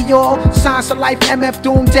pity, y'all. Science of life, MF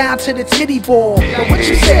Doom down to the titty ball. But what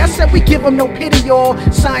you say? I said we give them no pity, y'all.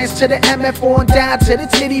 Science to the MF on down to the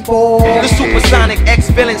titty ball. The supersonic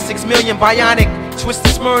ex-villain, 6 million bionic.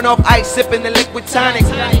 Twisted Smirnoff ice, sipping the liquid tonic.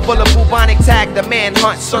 Full of bubonic tag, the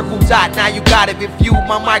manhunt, circle dot. Now you got it, review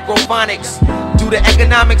my microphonics. Do the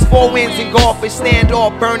economics, 4 wins in golf, and stand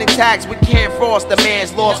off. Burning tags with Ken Frost. The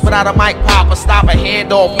man's lost without a mic pop or stop a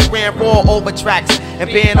handoff. We ran raw over tracks and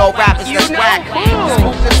being all rappers that's whack.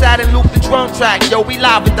 Scoop the side and loop the drum track. Yo, we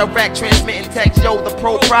live with direct, transmitting text. Yo, the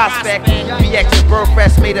pro prospect. BX the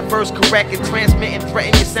Burfest made it first correct and transmitting,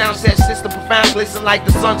 threaten your sound set system profound. Glisten like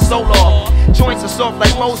the sun solar. Joints are soft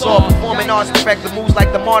like Mozart. Performing arts direct the moves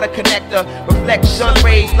like the Marta connector. Reflection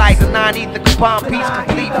rays like the 9 ether combined piece.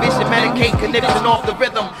 Complete vision, medicate, conniption off the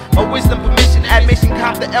rhythm. My wisdom, permission, admission,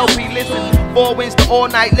 cop the LP, listen. 4 wins to all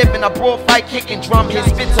night living. I broad fight, kicking drum hits,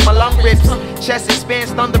 spit to my lung rips. Chest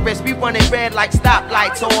expands, thunderous. We running red like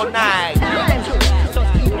stoplights all night.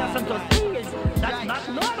 That's not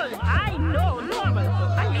normal. I know normal.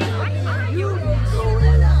 I mean, you.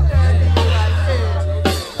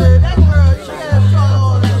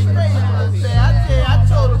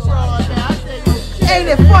 Ain't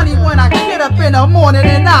it funny when I get up in the morning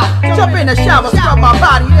and I jump in the shower, scrub my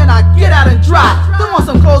body, then I get out and dry. Then want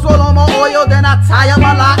some clothes, roll on my oil, then I tie up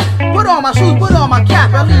my lot. Put on my shoes, put on my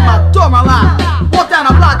cap, and leave my door unlocked. Walk down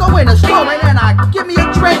the block, go in the store, and then I give me a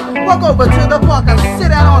drink. Walk over to the park and sit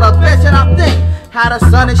down on a bench and I think how the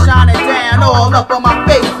sun is shining down all up on my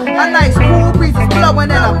face. A nice cool breeze is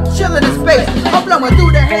blowing and I'm chilling in space. I'm blowing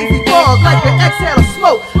through the hazy fog like an exhale of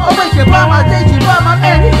smoke. Awakened by my daydream, by my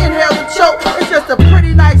man, he inhaled the choke. It's just a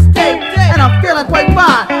pretty nice day and I'm feeling quite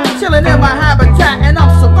fine. Chilling in my habitat and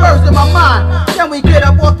I'm submerged in my mind. Then we get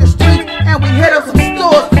up off the street and we hit up some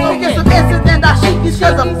stores. We get some instant and I shoot these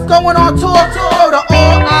cause I'm going on tour. Go to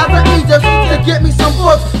all eyes of Egypt to get me some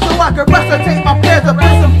books so I can recitate my prayers and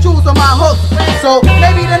put some jewels on my hooks. So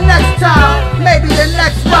maybe the next time, maybe the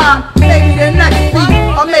next rhyme, maybe the next beat,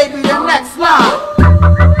 or maybe the next line.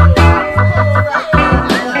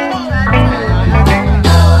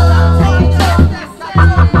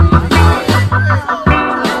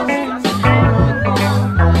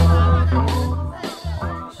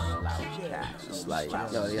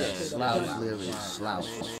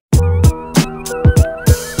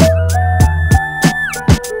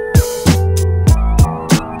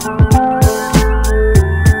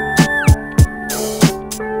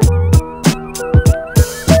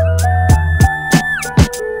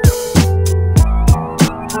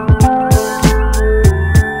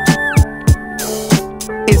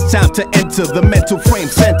 Time to enter the mental frame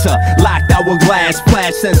center. Locked hourglass,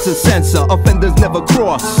 flash sensor. Offenders never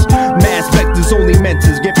cross. Mass vectors, only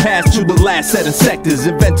mentors get passed through the last set of sectors.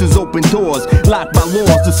 Inventors open doors, locked by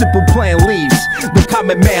laws. The simple plan leaves the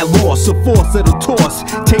common man lost. A force of the toss.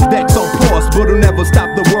 Take decks on pause, but it'll never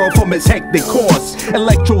stop the world from its hectic course.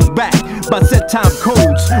 Electro's back by set time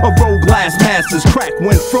codes. A road glass masters crack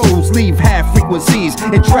when froze. Leave half frequencies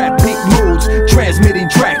in trap peak modes. Transmitting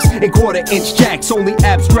tracks in quarter-inch jacks. Only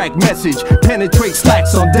abstract message penetrates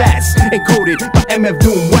slacks on DATs. Encoded by MF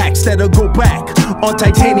Doom wax that'll go back on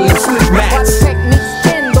titanium slick mats.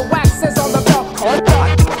 The wax is on the belt. I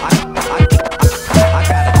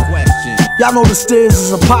got a question. Y'all know the stairs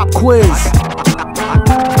is a pop quiz.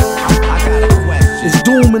 It's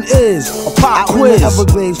Doom and Is, a pop quiz.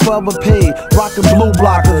 Everglades, forever paid, rockin' blue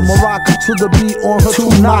blockers. Morocco to the beat on her two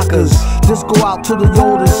knockers. Disco out to the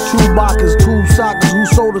Yodas, true bockers, tube sockers. Who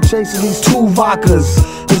sold the chasing these 2 vodkas?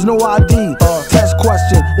 There's no ID, test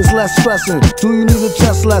question, it's less stressing. Do you need a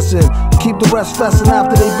chess lesson? Keep the rest fessing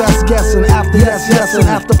after they best guessing. After yesin',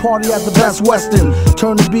 after party at the Best Western.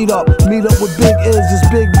 Turn the beat up, meet up with Big Is. It's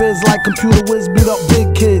big biz like computer whiz, beat up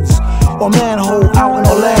big kids. Or manhole out in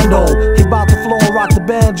Orlando. He bout to flow and rock the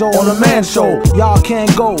banjo on a man show. Y'all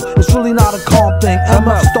can't go, it's really not a calm thing.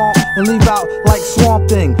 MF stomp and leave out like Swamp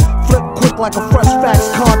Thing. Flip quick work like a fresh fax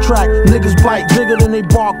contract. Niggas bite bigger than they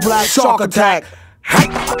bark, black shark attack. I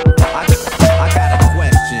got a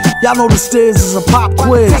question. Y'all know the stairs is a pop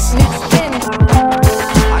quiz.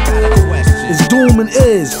 It's Doom and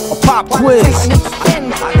Is, a pop quiz.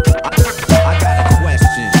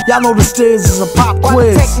 Y'all know the stairs is a pop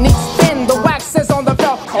quiz. The wax says on the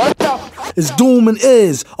belt. It's Doom and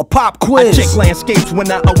Is, a pop quiz. I check landscapes when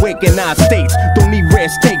I awake in our states. Don't need rare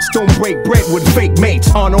steaks, don't break bread with fake mates.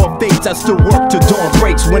 On off dates, I still work to dawn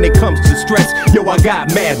breaks. When it comes to stress, yo, I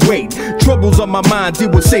got mad weight. Troubles on my mind, deal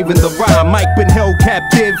with saving the rhyme. Mike been held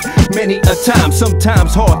captive many a time.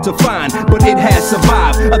 Sometimes hard to find, but it has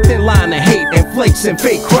survived. A thin line of hate and flakes and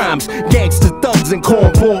fake crimes. Gangster thugs and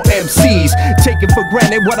cornball MCs. Taking for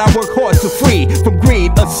granted what I work hard to free. From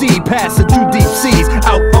greed, a seed passing through deep seas.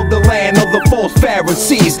 Out of the land of the false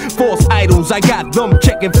Pharisees, false idols, I got them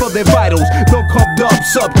checking for their vitals. Don't come up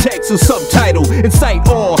subtext or subtitle. Incite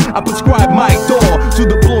all, I prescribe my door to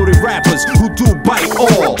the bloated rappers who do bite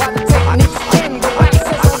all.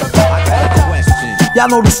 Y'all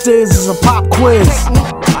know the stairs is a pop quiz.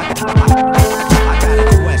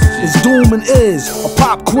 It's Doom and Is, a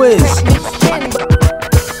pop quiz.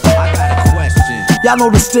 Y'all know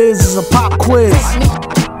the stairs is a pop quiz.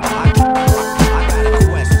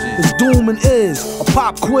 It's Doom and Is, a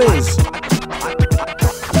pop quiz.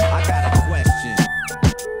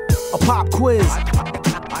 A pop quiz.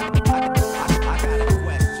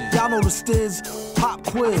 Y'all know the stairs, pop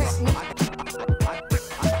quiz.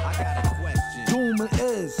 Doom and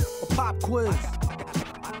Is, a pop quiz.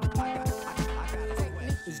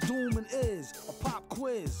 It's Doom and Is, a pop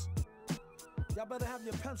quiz. Y'all better have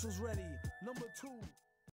your pencils ready. Number 2.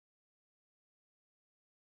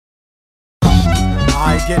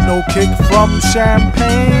 I get no kick from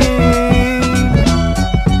champagne.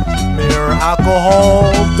 Mere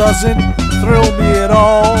alcohol doesn't thrill me at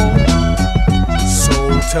all.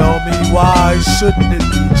 So tell me, why shouldn't it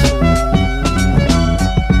be true?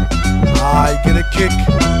 I get a kick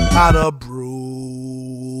out of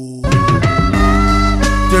brew.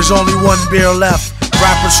 There's only one beer left.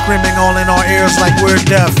 Rappers screaming all in our ears like we're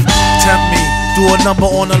deaf. Tempt me, do a number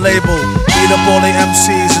on a label. Beat up all the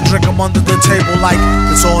MCs and drink them under the table like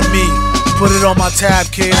it's on me. Put it on my tab,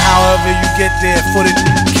 kid, however you get there. Foot it,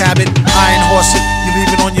 cab it, iron horse it. You leave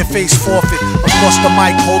it on your face, forfeit. Across the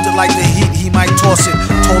mic, hold it like the heat, he might toss it.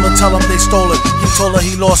 Told her, tell him they stole it. He told her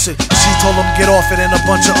he lost it. She told him get off it and a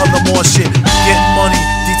bunch of other more shit. Getting money,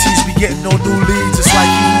 DTs be getting no new leads. It's like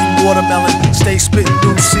he eating watermelon, stay spitting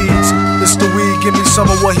new seeds. It's the weed, give me some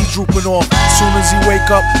of what he drooping off. Soon as he wake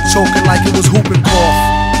up, choking like it was whooping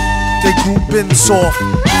cough. They groupin' soft.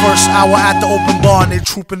 First hour at the open bar and they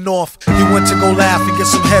trooping off. He went to go laugh and get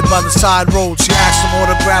some head by the side road. She asked him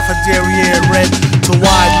autograph her derriere, red to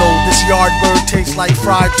wide load. This yard bird tastes like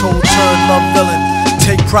fried toad, turd, love villain.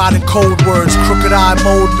 Take pride in code words, crooked eye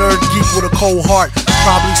mode, nerd geek with a cold heart.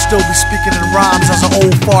 Probably still be speaking in rhymes as an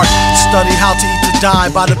old fart. Study how to eat to die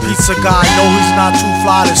by the pizza guy. Know he's not too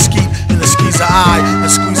fly to skeet in the squeeze a eye and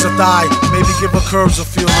squeeze a thigh. Maybe give her curves a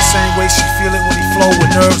feel the same way she feel it when he flow with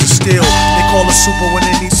nerves of steel. They call her super when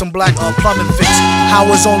they need some black plumbing fix. How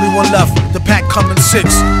is only one left? The pack coming 6.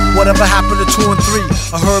 Whatever happened to 2 and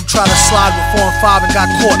 3? A herb tried to slide with 4 and 5 and got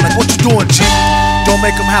caught. Like what you doing, G? Don't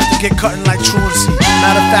make them have to get cutting like truancy.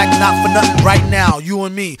 Matter of fact, not for nothing right now, you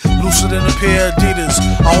and me, looser than a pair of Adidas.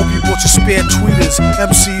 I hope you bought your spare tweeters.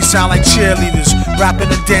 MCs sound like cheerleaders, rapping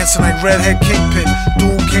and dancing like Redhead Kingpin.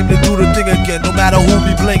 Doom came to do the thing again, no matter who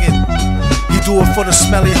be blingin'. He do it for the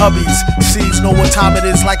smelly hubbies. Seeds know what time it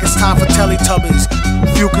is, like it's time for Teletubbies.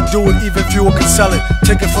 Few can do it, even fewer can sell it.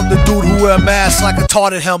 Take it from the dude who wear a mask like a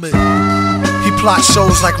tarted helmet. He plots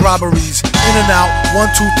shows like robberies. In and out, 1,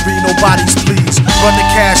 2, 3, nobody's please. Run the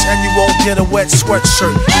cash and you won't get a wet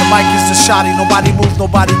sweatshirt. The mic is the shotty, nobody move,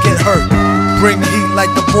 nobody get hurt. Bring heat like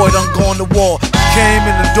the boy done gone to war. Came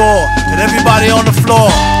in the door and everybody on the floor.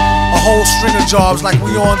 A whole string of jobs like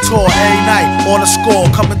we on tour. Every night, on a score,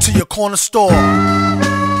 coming to your corner store.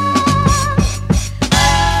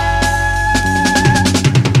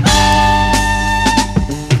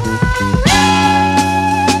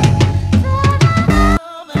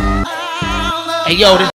 Hey yo, this